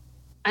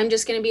I'm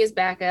just going to be his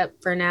backup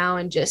for now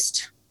and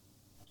just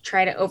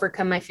try to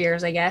overcome my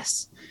fears, I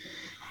guess.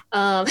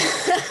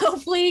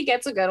 Hopefully he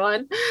gets a good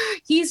one.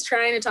 He's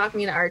trying to talk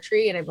me into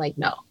archery, and I'm like,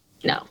 no.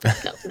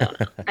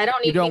 I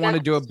don't need. You don't want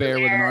to do a bear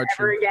with an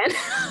archer again.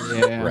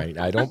 Yeah, right.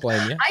 I don't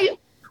blame you.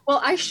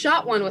 I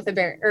shot one with a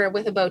bear or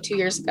with a bow 2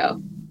 years ago.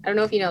 I don't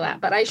know if you know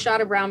that, but I shot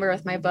a brown bear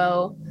with my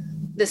bow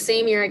the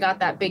same year I got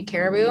that big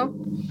caribou.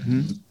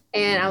 Mm-hmm.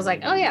 And I was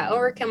like, oh yeah,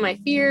 overcome my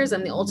fears.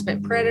 I'm the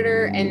ultimate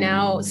predator. And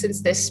now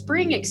since this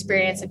spring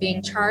experience of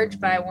being charged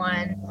by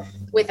one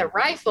with a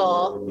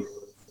rifle,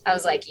 I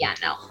was like, yeah,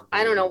 no,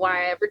 I don't know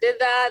why I ever did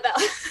that.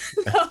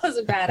 That was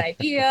a bad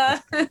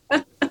idea.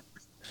 So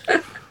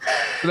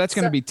that's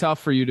going to be tough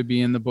for you to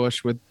be in the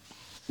bush with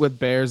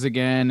bears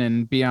again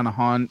and be on a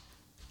hunt.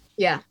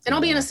 Yeah. And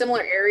I'll be in a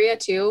similar area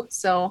too.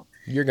 So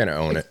you're going to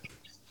own it.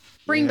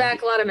 Bring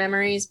back a lot of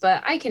memories,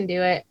 but I can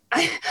do it.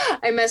 I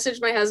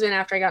messaged my husband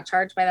after I got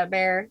charged by that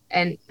bear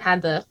and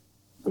had the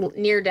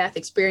near-death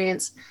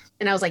experience.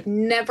 And I was like,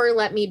 never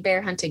let me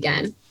bear hunt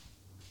again.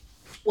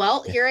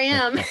 Well, here I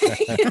am.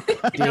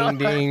 Ding,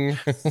 ding.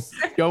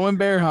 Going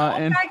bear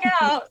hunting. Back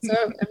out. So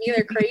I'm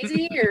either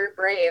crazy or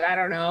brave. I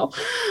don't know.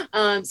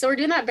 So we're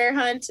doing that bear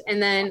hunt.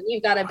 And then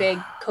we've got a big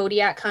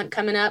Kodiak hunt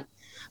coming up.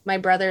 My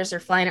brothers are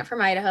flying up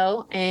from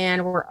Idaho,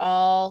 and we're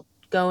all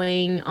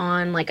going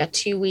on like a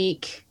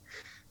 2-week,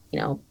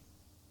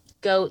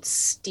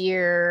 goats,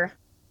 deer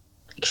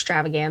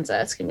extravaganza.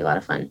 It's going to be a lot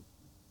of fun.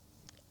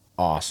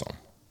 Awesome.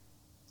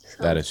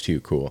 So, that is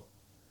too cool.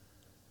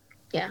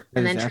 Yeah.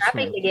 And then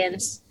trapping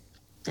begins.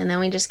 And then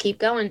we just keep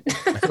going.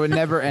 So it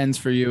never ends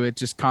for you. It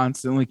just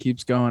constantly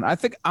keeps going. I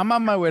think I'm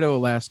on my way to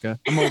Alaska.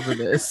 I'm over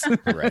this.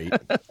 Right.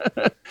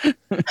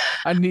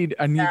 I need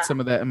some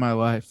of that in my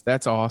life.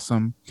 That's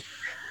awesome.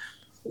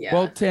 Yeah.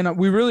 Well, Tana,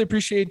 we really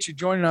appreciate you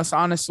joining us,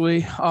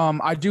 honestly.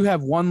 I do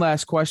have one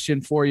last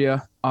question for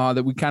you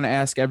that we kind of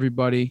ask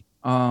everybody.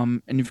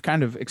 And you've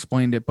kind of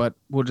explained it, but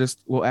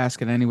we'll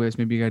ask it anyways.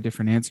 Maybe you got a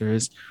different answer.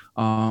 Is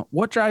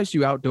what drives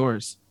you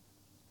outdoors?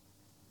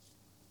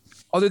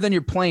 Other than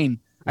your plane.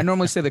 I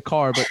normally say the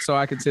car, but so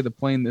I can say the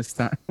plane this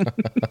time.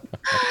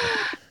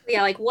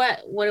 Yeah, like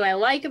what do I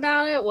like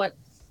about it? What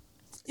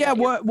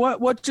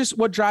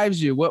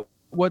drives you?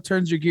 What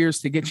turns your gears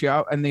to get you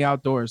out in the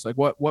outdoors? Like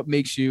what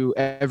makes you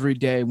every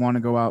day want to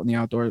go out in the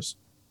outdoors?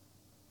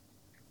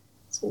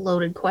 It's a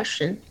loaded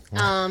question.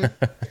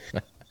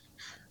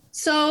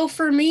 So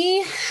for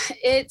me,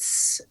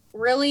 it's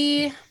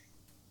really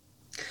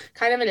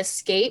kind of an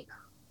escape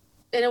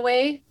in a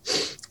way.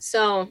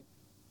 So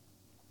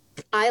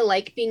I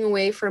like being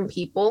away from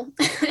people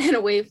and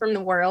away from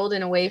the world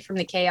and away from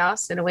the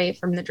chaos and away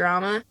from the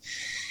drama.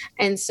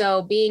 And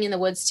so being in the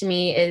woods to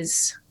me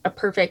is a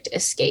perfect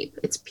escape.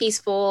 It's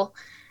peaceful.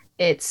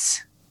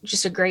 It's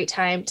just a great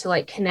time to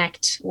like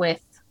connect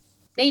with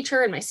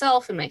nature and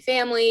myself and my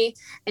family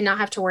and not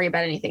have to worry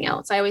about anything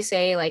else. I always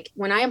say, like,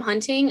 when I am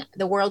hunting,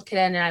 the world could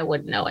end and I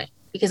wouldn't know it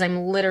because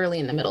I'm literally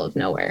in the middle of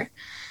nowhere.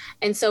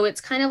 And so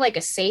it's kind of like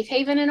a safe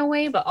haven in a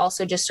way, but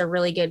also just a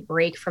really good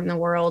break from the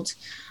world.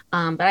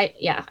 But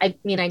I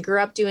mean, I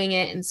grew up doing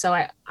it. And so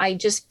I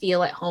just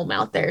feel at home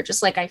out there,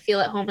 just like I feel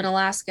at home in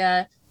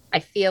Alaska. I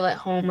feel at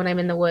home when I'm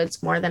in the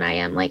woods more than I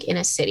am like in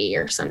a city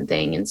or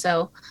something. And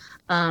so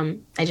I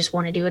just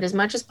want to do it as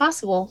much as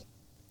possible.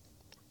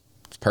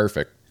 It's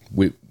perfect.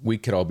 We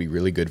could all be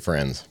really good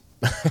friends.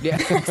 Yeah,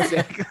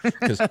 exactly.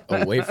 Because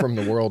away from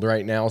the world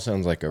right now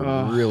sounds like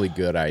a really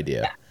good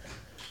idea.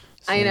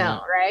 So, I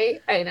know, right?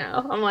 I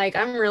know. I'm like,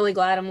 I'm really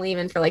glad I'm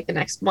leaving for like the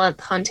next month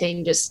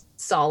hunting, just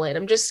solid.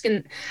 I'm just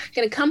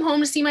gonna come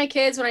home to see my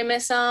kids when I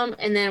miss them,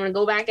 and then I'm gonna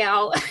go back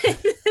out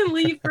and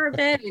leave for a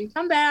bit and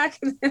come back.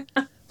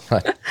 That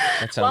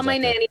sounds while my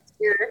like nanny's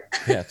here.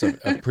 Yeah, it's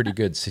a pretty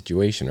good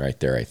situation right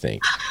there, I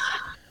think.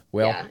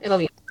 Well, yeah, it'll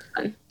be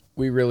fun.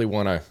 We really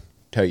want to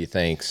tell you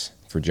thanks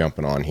for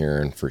jumping on here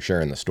and for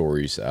sharing the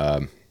stories.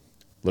 A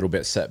little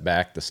bit set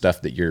back, the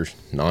stuff that you're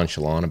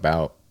nonchalant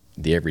about,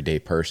 the everyday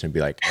person would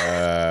be like,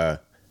 are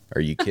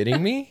you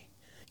kidding me?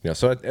 You know,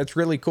 so it's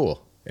really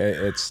cool.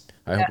 I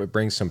hope it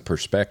brings some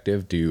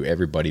perspective to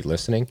everybody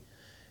listening.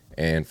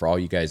 And for all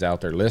you guys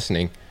out there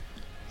listening,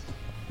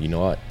 you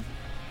know what?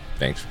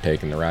 Thanks for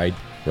taking the ride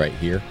right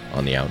here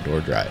on the Outdoor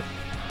Drive.